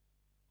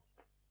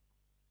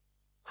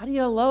 How do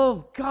you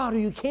love God who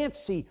you can't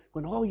see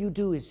when all you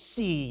do is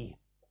see?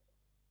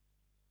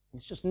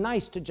 It's just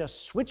nice to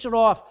just switch it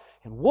off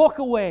and walk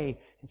away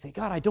and say,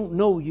 God, I don't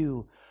know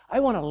you. I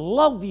want to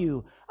love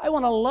you. I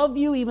want to love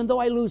you even though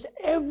I lose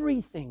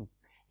everything.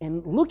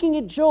 And looking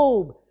at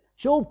Job,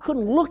 Job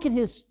couldn't look at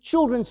his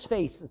children's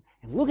faces.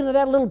 And looking at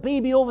that little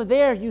baby over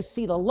there, you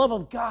see the love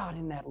of God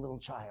in that little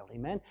child.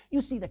 Amen? You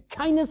see the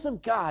kindness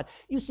of God.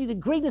 You see the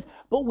greatness.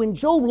 But when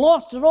Job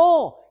lost it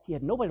all, he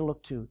had nobody to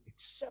look to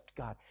except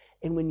God.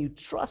 And when you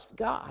trust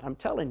God, I'm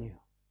telling you,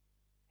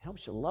 it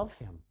helps you love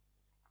him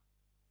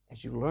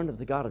as you learn of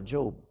the God of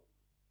Job.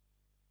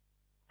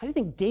 How do you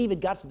think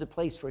David got to the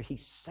place where he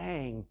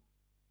sang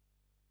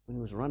when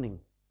he was running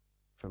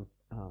from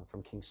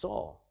King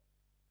Saul?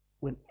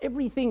 When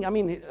everything,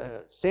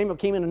 Samuel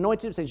came in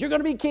anointed him, says, you're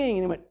going to be king.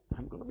 And he went,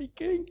 I'm going to be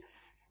king.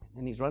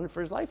 And he's running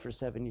for his life for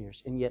 7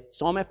 years. And yet,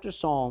 psalm after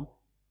psalm,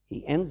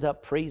 he ends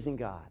up praising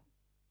God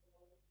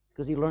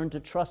because he learned to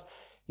trust.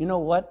 You know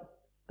what?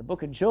 The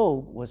book of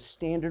Job was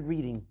standard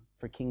reading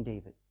for King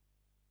David.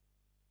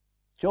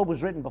 Job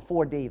was written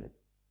before David.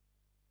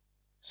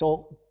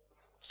 So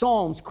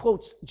Psalms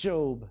quotes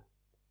Job,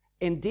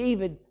 and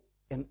David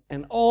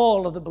and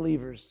all of the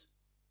believers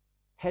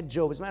had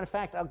Job. As a matter of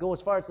fact, I'll go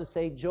as far as to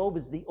say Job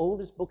is the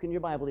oldest book in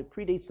your Bible. It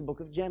predates the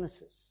book of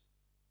Genesis.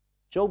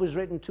 Job was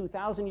written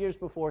 2,000 years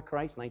before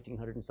Christ,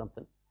 1900 and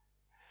something.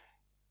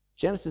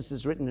 Genesis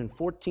is written in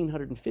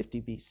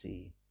 1450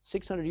 BC,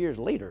 600 years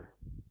later.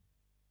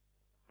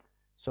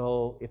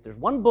 So if there's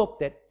one book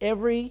that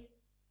every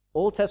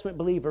Old Testament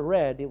believer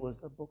read, it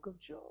was the book of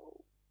Job.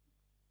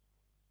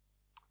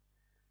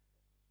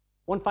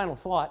 One final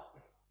thought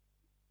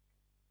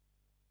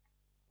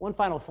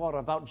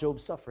about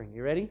Job's suffering.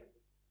 You ready?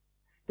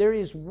 There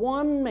is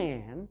one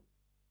man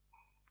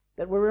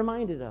that we're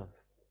reminded of.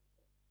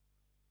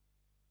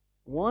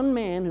 One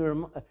man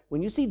who,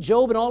 when you see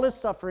Job and all his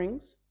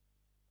sufferings,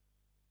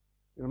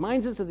 it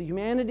reminds us of the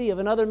humanity of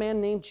another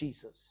man named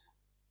Jesus,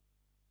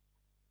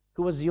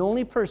 who was the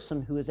only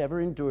person who has ever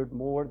endured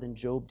more than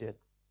Job did.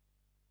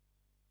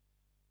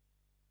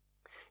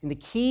 And the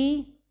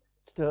key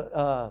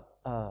to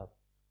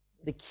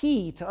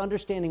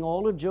understanding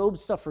all of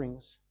Job's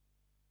sufferings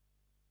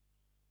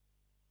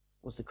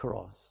was the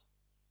cross.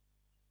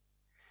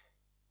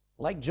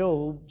 Like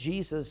Job,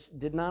 Jesus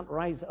did not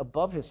rise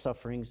above his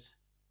sufferings.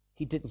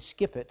 He didn't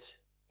skip it.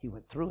 He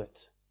went through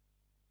it.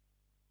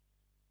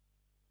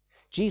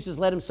 Jesus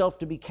let himself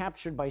to be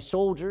captured by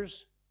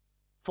soldiers,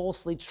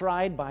 falsely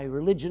tried by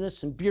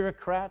religionists and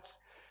bureaucrats,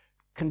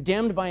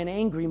 condemned by an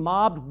angry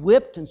mob,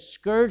 whipped and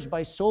scourged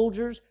by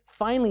soldiers,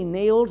 finally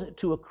nailed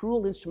to a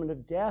cruel instrument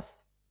of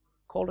death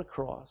called a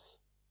cross.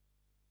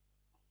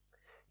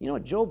 You know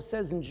what Job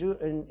says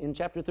in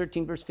chapter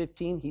 13, verse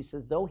 15? He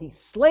says, though he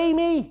slay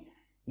me,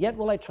 yet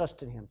will I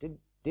trust in him.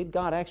 Did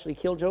God actually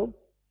kill Job?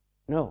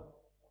 No.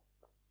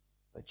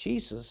 But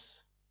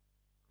Jesus,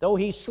 though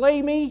he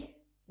slay me,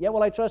 yet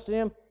will I trust in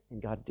him,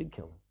 and God did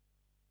kill him.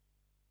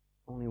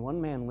 Only one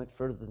man went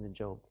further than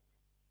Job.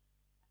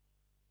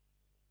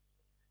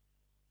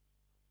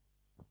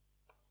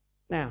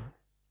 Now,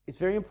 it's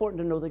very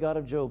important to know the God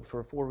of Job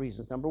for 4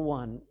 reasons. Number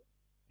one,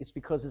 it's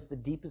because it's the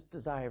deepest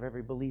desire of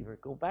every believer.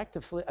 Go back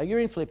to, you're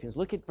in Philippians.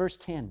 Look at verse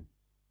 10.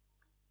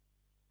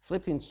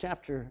 Philippians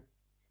chapter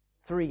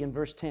 3 and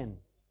verse 10.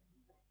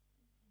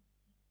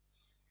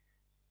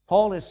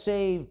 Paul is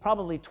saved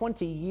probably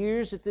 20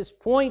 years at this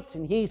point,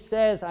 and he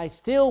says, I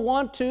still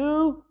want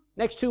to,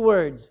 next 2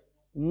 words,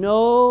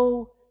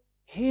 know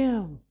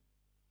him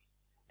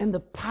and the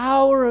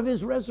power of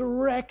his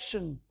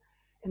resurrection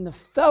and the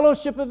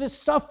fellowship of his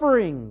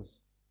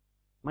sufferings,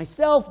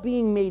 myself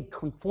being made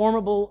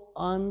conformable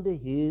unto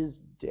his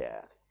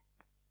death.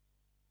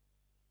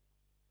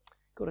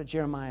 Go to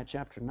Jeremiah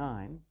chapter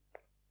 9.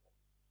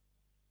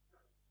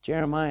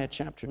 Jeremiah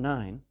chapter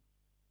 9.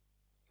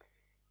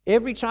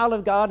 Every child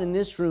of God in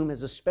this room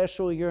has a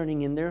special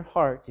yearning in their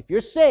heart. If you're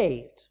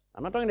saved,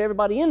 I'm not talking to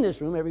everybody in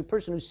this room, every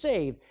person who's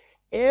saved,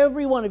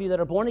 every one of you that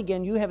are born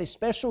again, you have a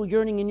special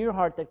yearning in your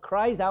heart that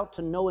cries out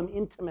to know him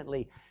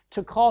intimately,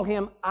 to call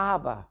him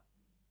Abba.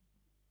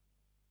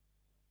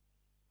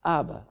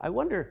 Abba. I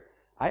wonder,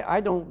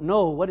 I don't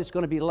know what it's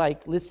going to be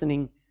like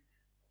listening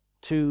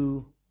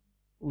to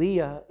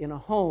Leah in a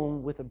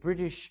home with a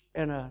British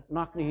and a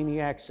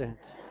Knocknaheeny accent.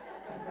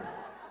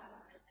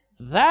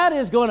 That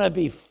is going to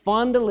be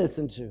fun to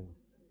listen to.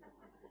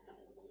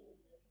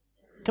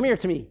 Come here,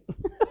 Timmy.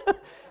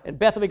 And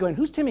Beth will be going,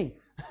 who's Timmy?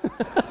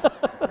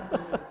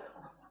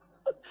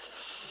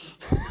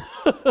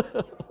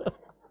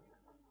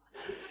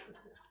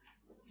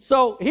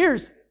 So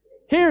here's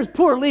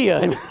poor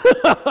Leah.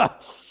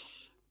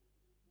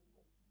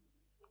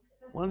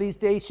 One of these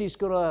days she's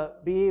going to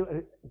be,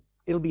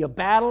 it'll be a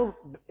battle.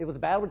 It was a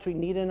battle between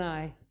Nita and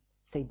I.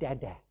 Say, Dad,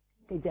 Dad.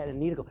 Say, Dad. And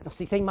Nita go, no,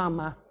 say,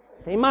 Mama.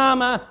 Say,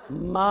 Mama,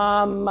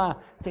 Mama.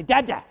 Say,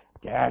 Dad, Dad.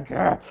 Dad,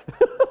 Dad.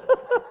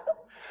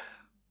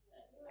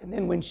 And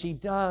then when she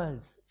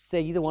does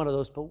say either one of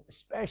those, but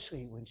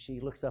especially when she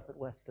looks up at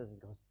Weston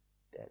and goes,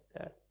 Dad,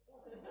 Dad,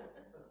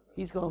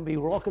 he's going to be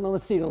walking on the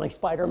ceiling like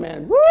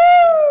Spider-Man.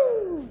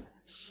 Woo!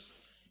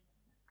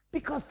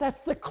 Because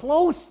that's the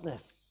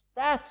closeness.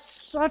 That's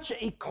such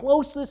a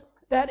closeness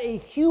that a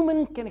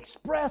human can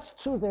express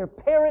to their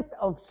parent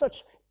of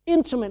such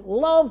intimate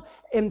love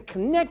and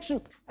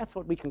connection. That's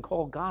what we can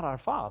call God our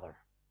Father.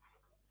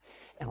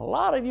 And a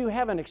lot of you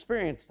haven't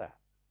experienced that,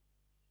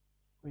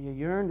 where you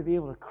yearn to be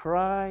able to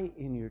cry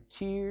in your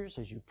tears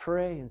as you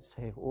pray and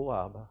say, oh,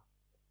 Abba,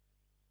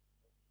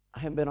 I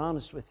haven't been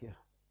honest with you.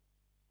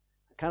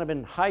 I've kind of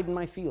been hiding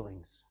my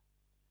feelings.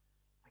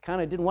 I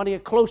kind of didn't want to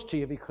get close to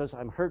you because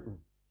I'm hurting.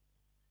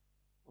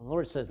 And the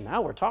Lord says,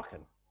 now we're talking.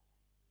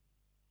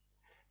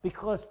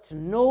 Because to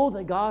know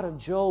the God of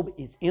Job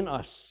is in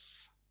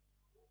us.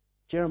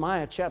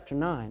 Jeremiah chapter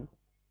 9.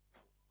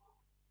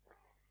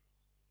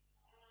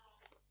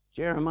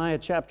 Jeremiah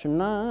chapter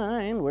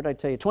 9, where did I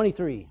tell you?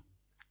 23.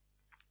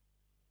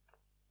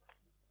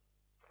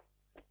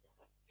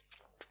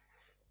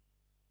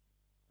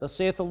 Thus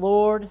saith the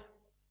Lord,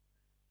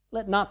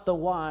 let not the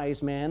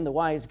wise man, the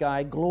wise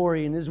guy,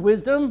 glory in his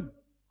wisdom,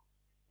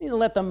 neither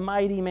let the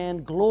mighty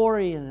man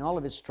glory in all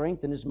of his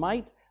strength and his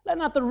might. Let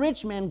not the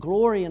rich man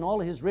glory in all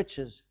his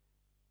riches.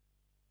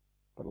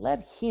 But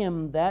let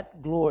him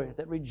that glory,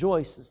 that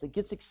rejoices, that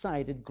gets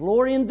excited,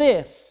 glory in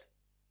this,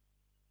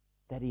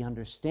 that he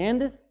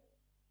understandeth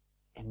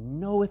and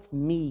knoweth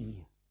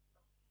me.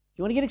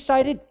 You want to get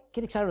excited?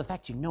 Get excited with the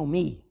fact you know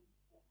me.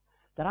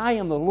 That I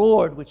am the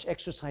Lord which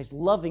exercise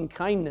loving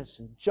kindness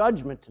and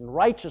judgment and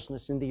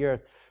righteousness in the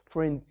earth.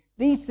 For in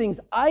these things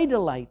I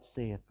delight,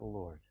 saith the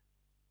Lord.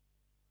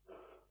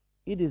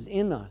 It is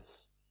in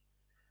us.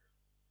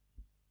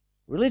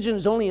 Religion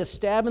is only a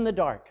stab in the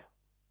dark.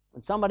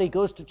 When somebody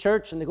goes to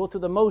church and they go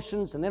through the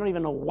motions and they don't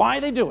even know why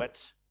they do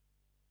it.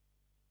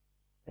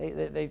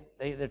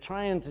 They're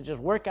trying to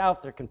just work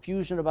out their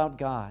confusion about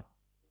God.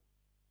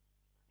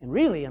 And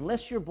really,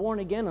 unless you're born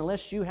again,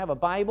 unless you have a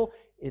Bible,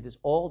 it is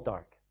all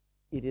dark.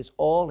 It is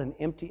all an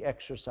empty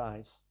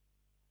exercise.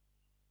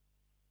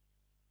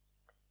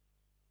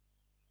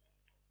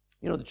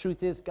 You know, the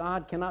truth is,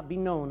 God cannot be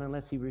known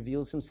unless He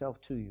reveals Himself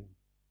to you.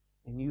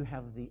 And you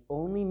have the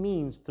only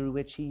means through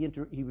which He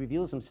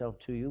reveals Himself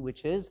to you,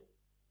 which is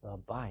the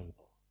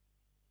Bible.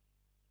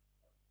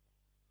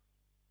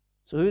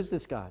 So who is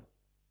this God?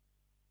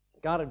 The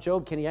God of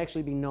Job, can He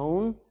actually be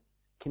known?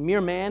 Can mere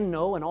man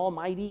know an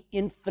almighty,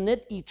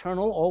 infinite,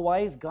 eternal,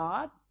 all-wise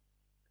God?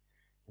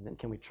 And then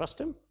can we trust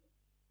Him?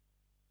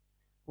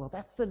 Well,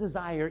 that's the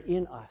desire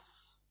in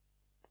us.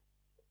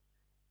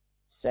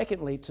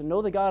 Secondly, to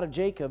know the God of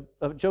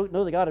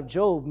know the God of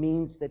Job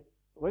means that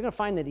we're going to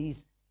find that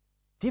He's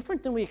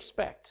different than we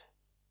expect.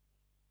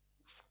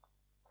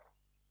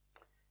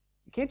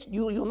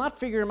 You'll not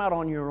figure Him out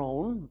on your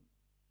own,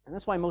 and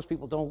that's why most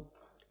people don't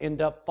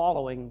end up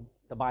following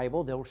the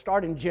Bible. They'll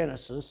start in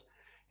Genesis,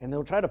 and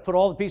they'll try to put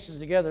all the pieces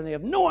together, and they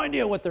have no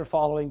idea what they're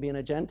following, being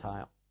a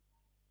Gentile.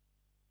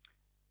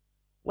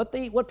 What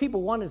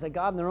people want is a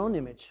God in their own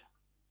image.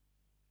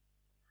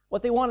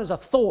 What they want is a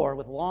Thor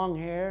with long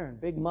hair and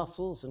big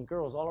muscles and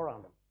girls all around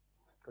him,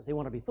 because they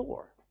want to be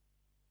Thor.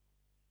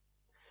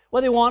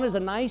 What they want is a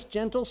nice,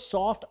 gentle,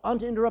 soft,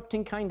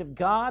 uninterrupting kind of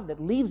God that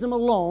leaves them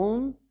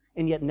alone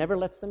and yet never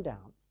lets them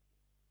down.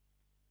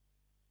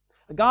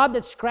 A God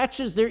that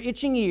scratches their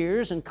itching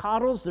ears and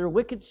coddles their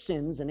wicked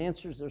sins and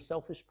answers their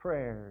selfish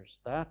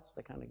prayers. That's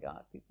the kind of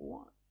God people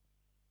want.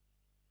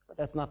 But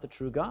that's not the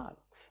true God,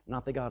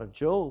 not the God of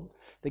Job.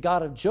 The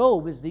God of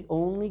Job is the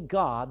only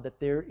God that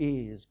there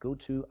is. Go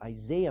to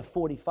Isaiah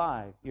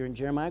 45. You're in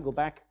Jeremiah, go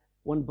back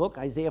one book,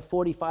 Isaiah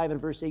 45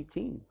 and verse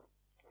 18.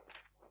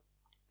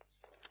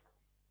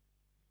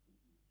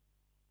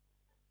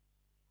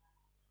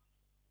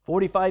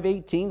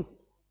 (45:18).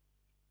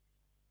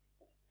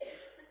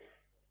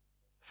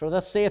 For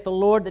thus saith the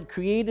Lord that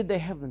created the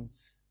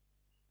heavens,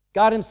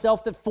 God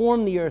Himself that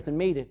formed the earth and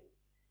made it.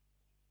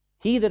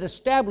 He that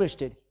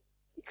established it,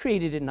 He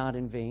created it not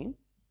in vain.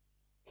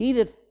 He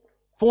that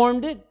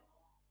formed it,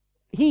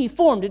 He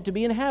formed it to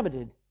be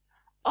inhabited.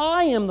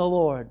 I am the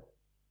Lord.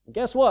 And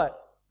guess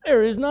what?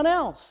 There is none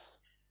else.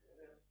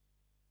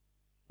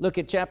 Look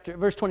at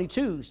verse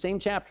 22, same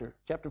chapter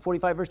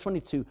 45, verse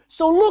 22.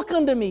 So look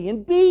unto me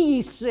and be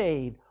ye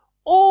saved,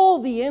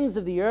 all the ends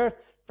of the earth.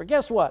 For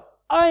guess what?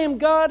 I am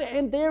God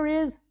and there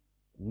is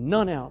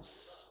none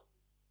else.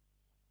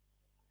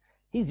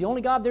 He's the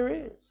only God there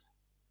is.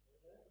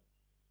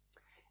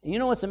 And you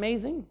know what's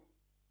amazing?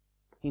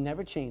 He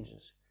never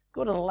changes.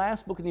 Go to the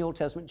last book in the Old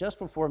Testament, just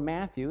before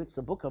Matthew. It's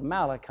the book of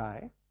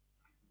Malachi.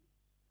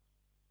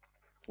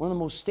 One of the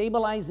most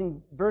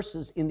stabilizing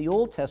verses in the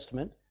Old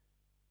Testament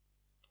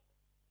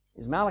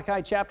is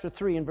Malachi chapter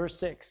 3 and verse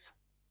 6.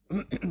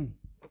 Did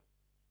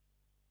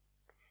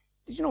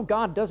you know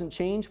God doesn't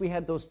change? We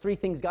had those 3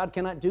 things God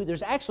cannot do.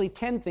 There's actually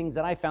 10 things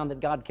that I found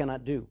that God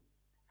cannot do.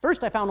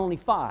 First, I found only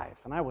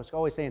 5, and I was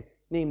always saying,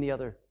 name the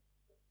other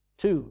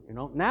 2.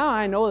 Now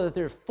I know that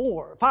there's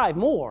 5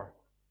 more.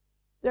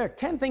 There are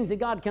 10 things that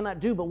God cannot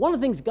do, but one of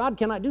the things God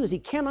cannot do is He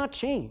cannot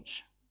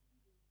change.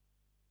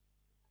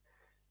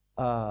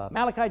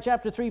 Malachi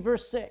chapter 3,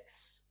 verse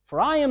 6. For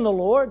I am the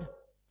Lord,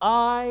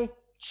 I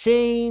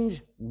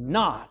change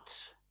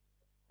not.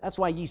 That's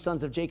why ye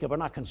sons of Jacob are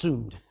not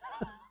consumed.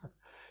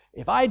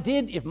 If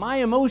my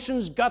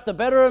emotions got the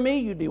better of me,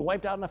 you'd be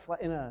wiped out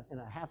in a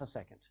half a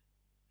second.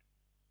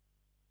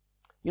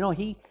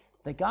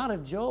 The God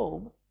of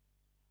Job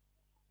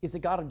is the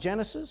God of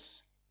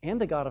Genesis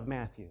and the God of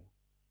Matthew.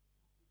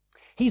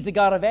 He's the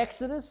God of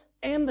Exodus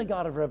and the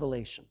God of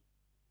Revelation.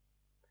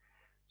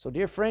 So,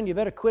 dear friend, you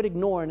better quit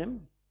ignoring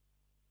Him.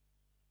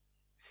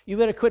 You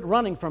better quit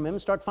running from Him,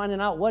 start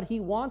finding out what He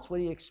wants, what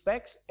He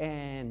expects,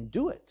 and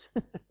do it.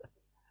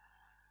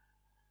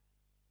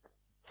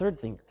 Third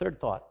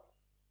thought.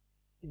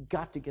 You've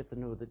got to get to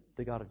know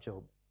the God of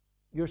Job.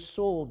 Your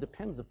soul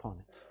depends upon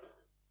it.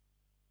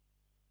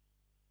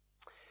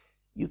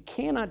 You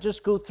cannot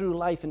just go through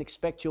life and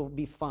expect you'll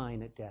be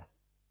fine at death.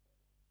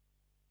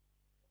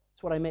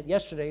 That's what I meant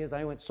yesterday as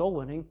I went soul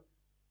winning.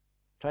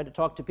 Tried to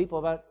talk to people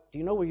about, do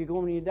you know where you're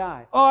going when you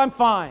die? Oh, I'm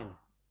fine.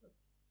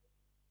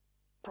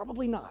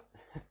 Probably not.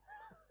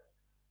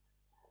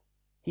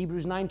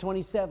 Hebrews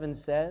 9:27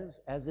 says,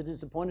 as it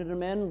is appointed to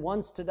men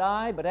once to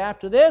die, but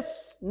after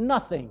this,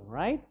 nothing,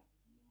 right?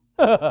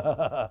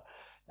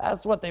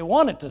 That's what they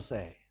wanted to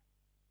say.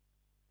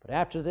 But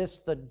after this,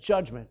 the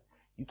judgment.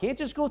 You can't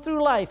just go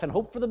through life and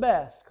hope for the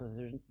best, because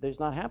there's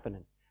not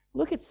happening.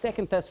 Look at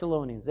 2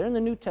 Thessalonians. They're in the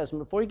New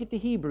Testament. Before you get to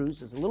Hebrews,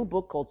 there's a little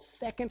book called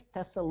 2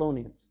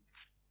 Thessalonians.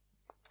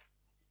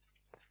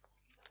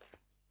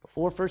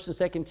 Before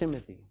 1st and 2nd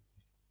Timothy.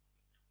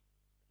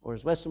 Or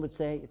as Weston would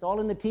say, it's all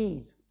in the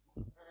T's.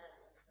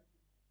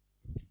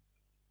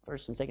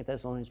 1st and 2nd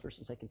Thessalonians,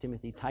 1st and 2nd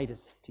Timothy,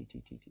 Titus, T.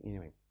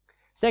 Anyway.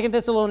 2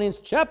 Thessalonians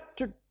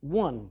chapter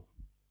 1,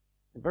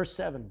 verse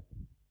 7.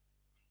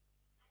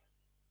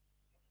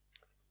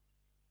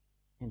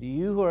 And to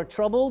you who are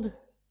troubled,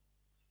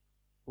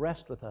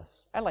 rest with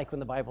us. I like when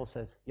the Bible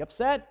says, you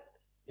upset?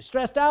 You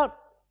stressed out?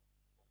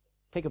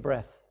 Take a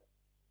breath.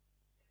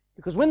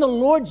 Because when the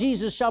Lord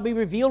Jesus shall be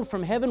revealed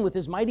from heaven with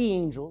His mighty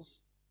angels,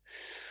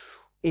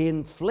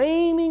 in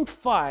flaming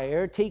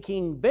fire,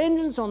 taking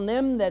vengeance on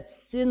them that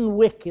sin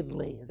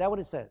wickedly. Is that what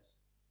it says?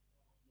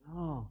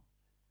 No.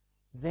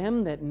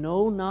 Them that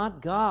know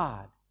not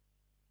God,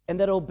 and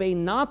that obey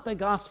not the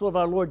gospel of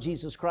our Lord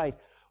Jesus Christ.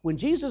 When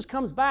Jesus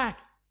comes back,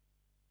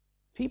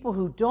 people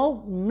who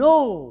don't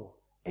know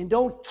and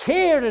don't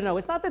care to know,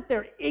 it's not that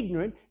they're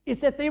ignorant,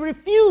 it's that they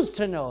refuse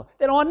to know.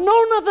 They don't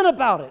know nothing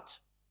about it.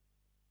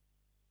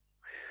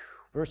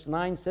 Verse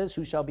 9 says,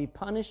 who shall be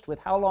punished with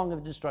how long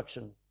of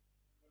destruction?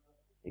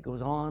 It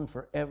goes on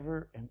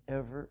forever and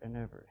ever and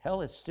ever.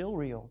 Hell is still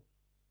real.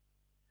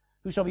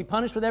 Who shall be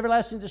punished with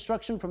everlasting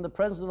destruction from the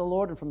presence of the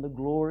Lord and from the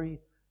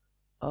glory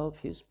of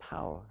His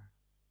power.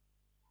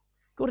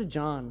 Go to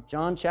John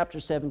chapter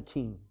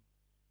 17.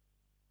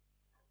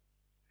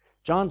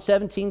 John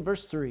 17,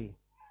 verse 3.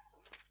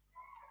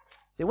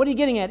 Say, what are you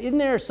getting at? Isn't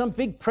there some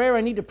big prayer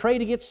I need to pray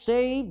to get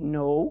saved?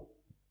 No.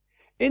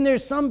 Isn't there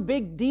some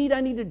big deed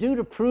I need to do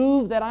to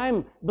prove that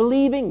I'm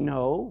believing?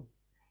 No.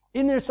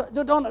 Am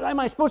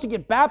I supposed to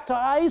get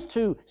baptized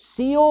to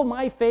seal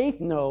my faith?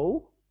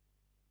 No.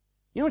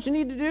 You know what you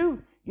need to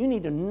do? You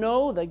need to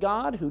know the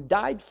God who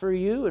died for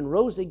you and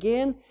rose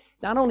again.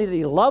 Not only that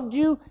He loved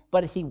you,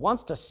 but He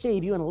wants to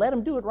save you, and let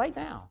Him do it right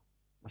now.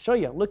 I'll show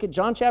you. Look at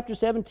John chapter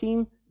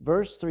 17,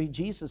 verse 3.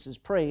 Jesus is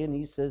praying.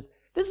 He says,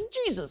 this is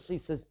Jesus. He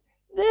says,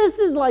 this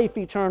is life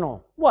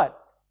eternal. What?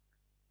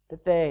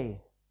 That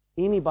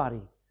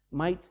anybody,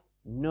 might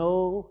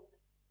know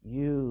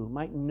you,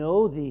 might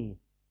know Thee,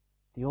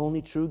 the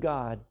only true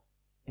God,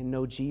 and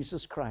know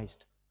Jesus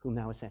Christ, whom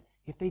Thou hast sent.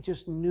 If they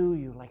just knew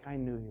You like I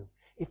knew You,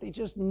 if they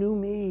just knew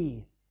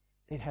Me,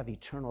 they'd have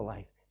eternal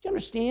life. Do you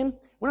understand?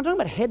 We're not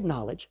talking about head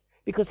knowledge,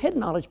 because head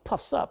knowledge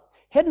puffs up.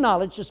 Head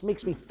knowledge just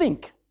makes me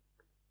think.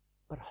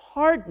 But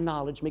heart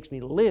knowledge makes me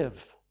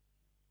live.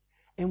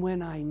 And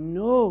when I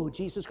know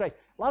Jesus Christ,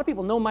 a lot of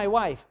people know my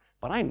wife,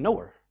 but I know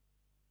her.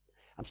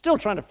 I'm still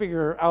trying to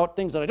figure out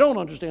things that I don't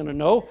understand or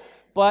know,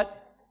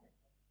 but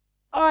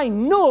I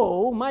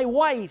know my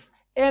wife,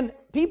 and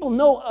people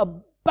know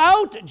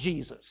about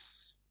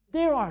Jesus.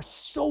 There are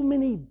so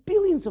many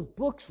billions of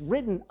books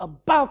written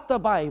about the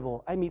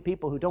Bible. I meet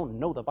people who don't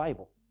know the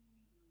Bible.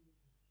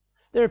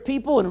 There are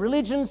people in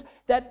religions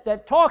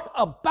that talk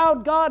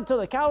about God till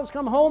the cows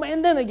come home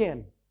and then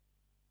again.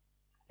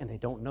 And they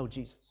don't know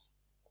Jesus.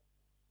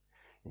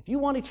 If you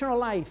want eternal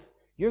life,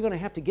 you're going to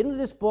have to get into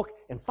this book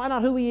and find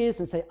out who He is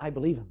and say, I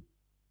believe Him.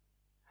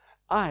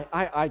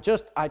 I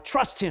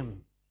trust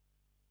Him.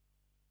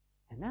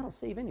 And that'll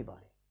save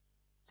anybody.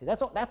 See,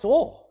 that's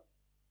all.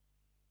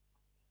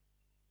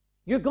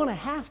 You're going to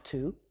have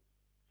to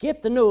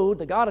Get to know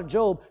the God of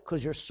Job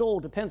because your soul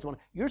depends on it.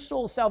 Your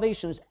soul's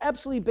salvation is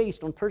absolutely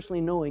based on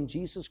personally knowing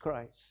Jesus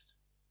Christ.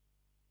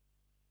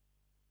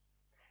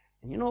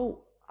 And you know,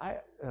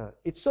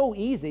 it's so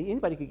easy.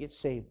 Anybody could get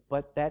saved.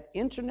 But that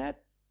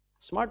internet,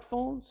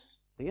 smartphones,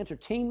 the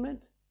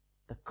entertainment,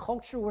 the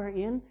culture we're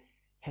in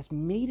has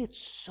made it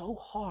so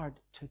hard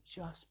to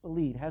just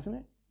believe, hasn't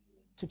it?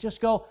 To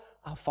just go,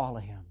 I'll follow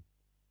him.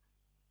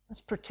 Let's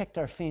protect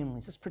our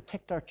families. Let's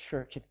protect our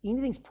church. If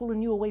anything's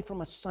pulling you away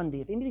from a Sunday,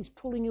 if anything's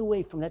pulling you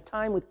away from that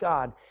time with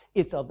God,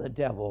 it's of the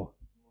devil.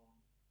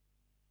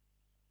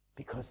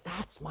 Because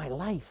that's my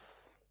life.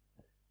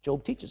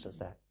 Job teaches us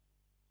that.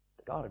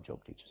 The God of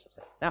Job teaches us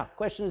that. Now,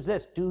 question is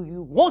this. Do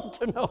you want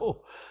to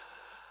know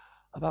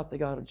about the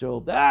God of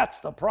Job? That's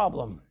the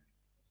problem.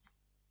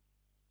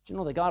 Do you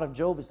know the God of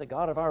Job is the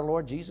God of our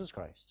Lord Jesus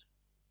Christ?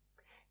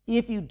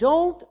 If you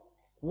don't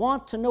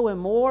want to know him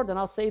more, then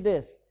I'll say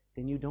this.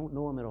 Then you don't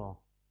know him at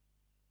all.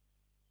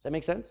 Does that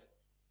make sense?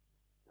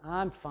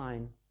 I'm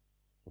fine,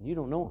 and you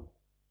don't know him.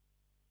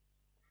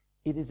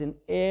 It is in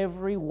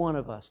every one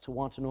of us to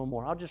want to know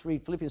more. I'll just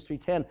read Philippians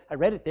 3:10. I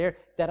read it there,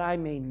 that I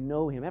may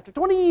know him. After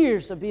 20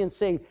 years of being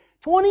saved,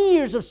 20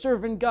 years of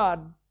serving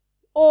God,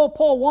 all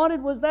Paul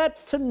wanted was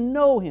that, to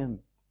know him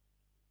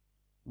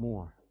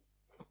more.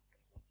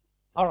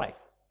 All right,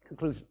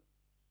 conclusion.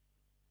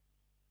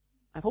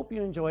 I hope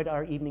you enjoyed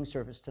our evening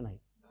service tonight.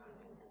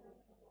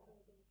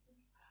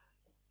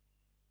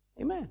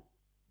 Amen.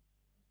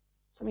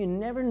 Some of you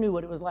never knew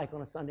what it was like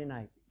on a Sunday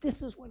night.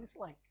 This is what it's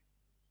like.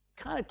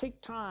 Kind of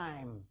take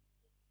time,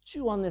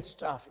 chew on this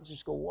stuff, and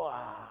just go,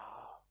 wow.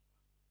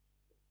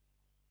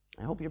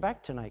 I hope you're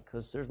back tonight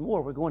because there's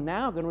more. We're going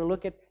to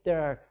look at,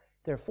 there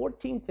are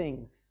 14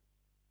 things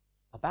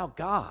about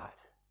God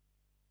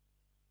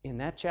in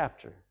that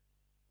chapter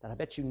that I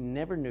bet you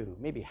never knew.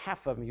 Maybe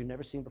half of them you've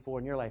never seen before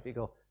in your life. You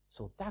go,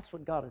 so that's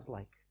what God is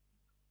like.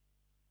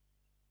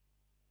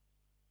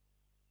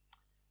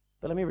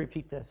 But let me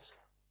repeat this.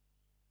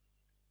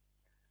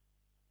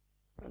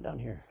 Run down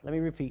here. Let me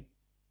repeat.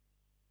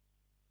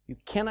 You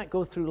cannot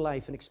go through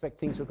life and expect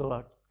things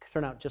will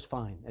turn out just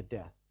fine at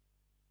death.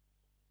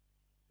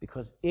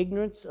 Because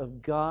ignorance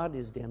of God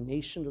is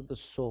damnation of the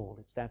soul.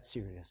 It's that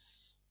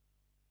serious.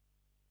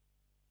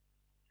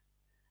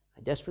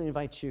 I desperately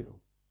invite you,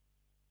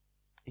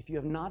 if you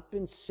have not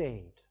been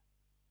saved,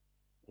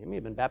 you may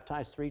have been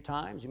baptized 3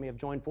 times, you may have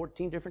joined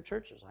 14 different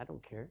churches, I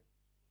don't care.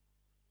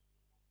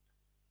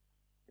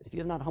 But if you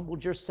have not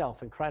humbled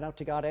yourself and cried out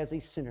to God as a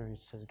sinner and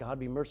says, God,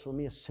 be merciful to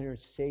me, a sinner,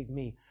 save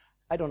me.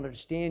 I don't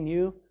understand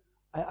you.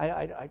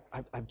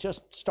 I've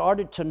just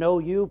started to know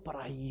you, but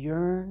I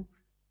yearn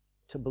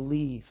to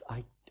believe.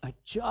 I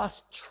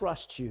just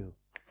trust you.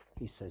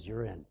 He says,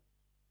 you're in.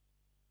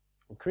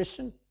 And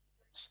Christian,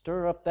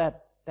 stir up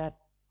that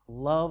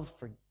love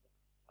for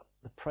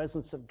the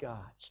presence of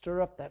God.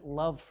 Stir up that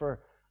love for,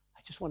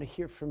 I just want to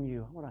hear from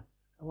you.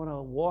 I want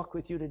to walk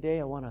with you today.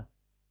 I want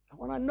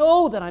to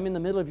know that I'm in the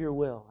middle of your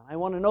will. I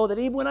want to know that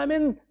even when I'm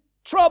in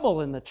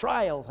trouble and the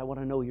trials, I want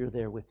to know you're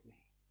there with me.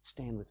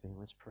 Stand with me.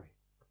 Let's pray.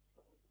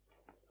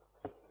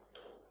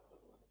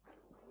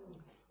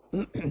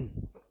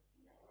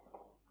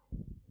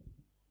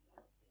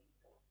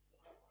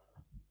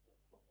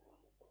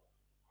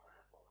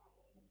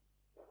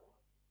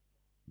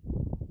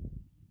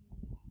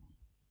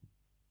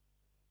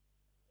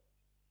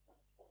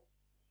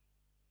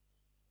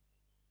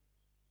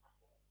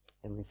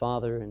 Heavenly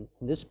Father, in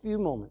this few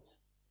moments,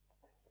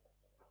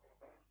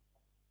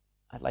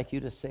 I'd like you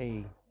to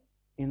say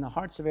in the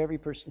hearts of every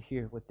person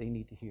here what they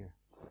need to hear.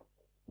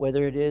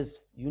 Whether it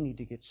is you need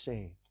to get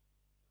saved,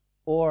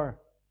 or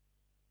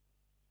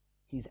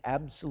he's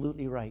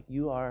absolutely right.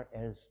 You are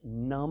as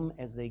numb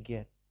as they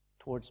get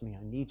towards me.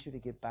 I need you to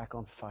get back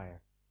on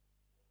fire.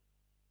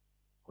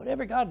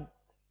 Whatever God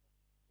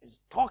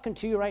is talking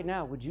to you right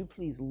now, would you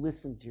please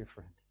listen, dear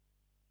friend?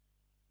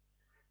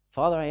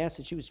 Father, I ask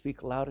that you would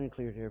speak loud and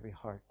clear to every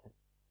heart, that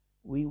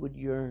we would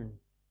yearn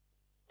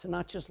to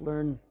not just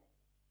learn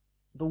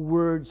the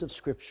words of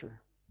Scripture,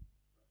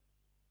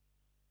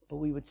 but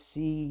we would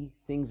see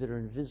things that are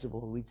invisible.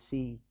 We'd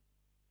see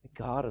the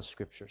God of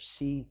Scripture,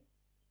 see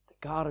the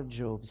God of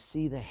Job,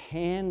 see the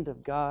hand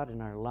of God in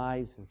our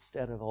lives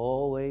instead of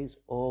always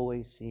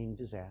seeing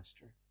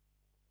disaster.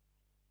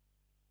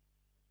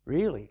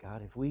 Really,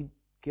 God, if we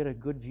get a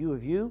good view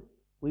of you,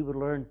 we would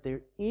learn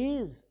there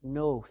is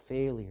no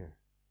failure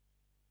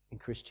in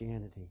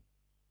Christianity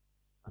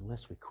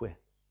unless we quit.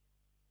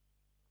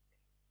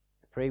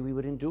 I pray we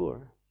would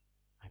endure.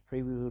 I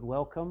pray we would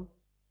welcome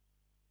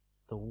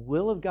the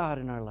will of God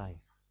in our life.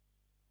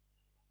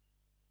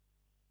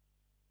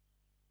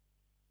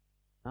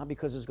 Not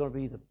because it's going to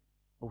be the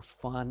most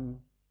fun,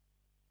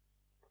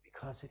 but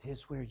because it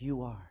is where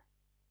you are.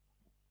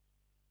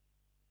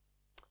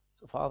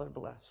 So, Father,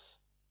 bless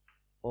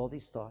all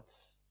these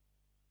thoughts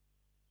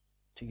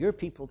to your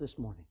people this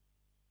morning.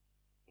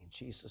 In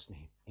Jesus'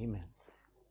 name, amen.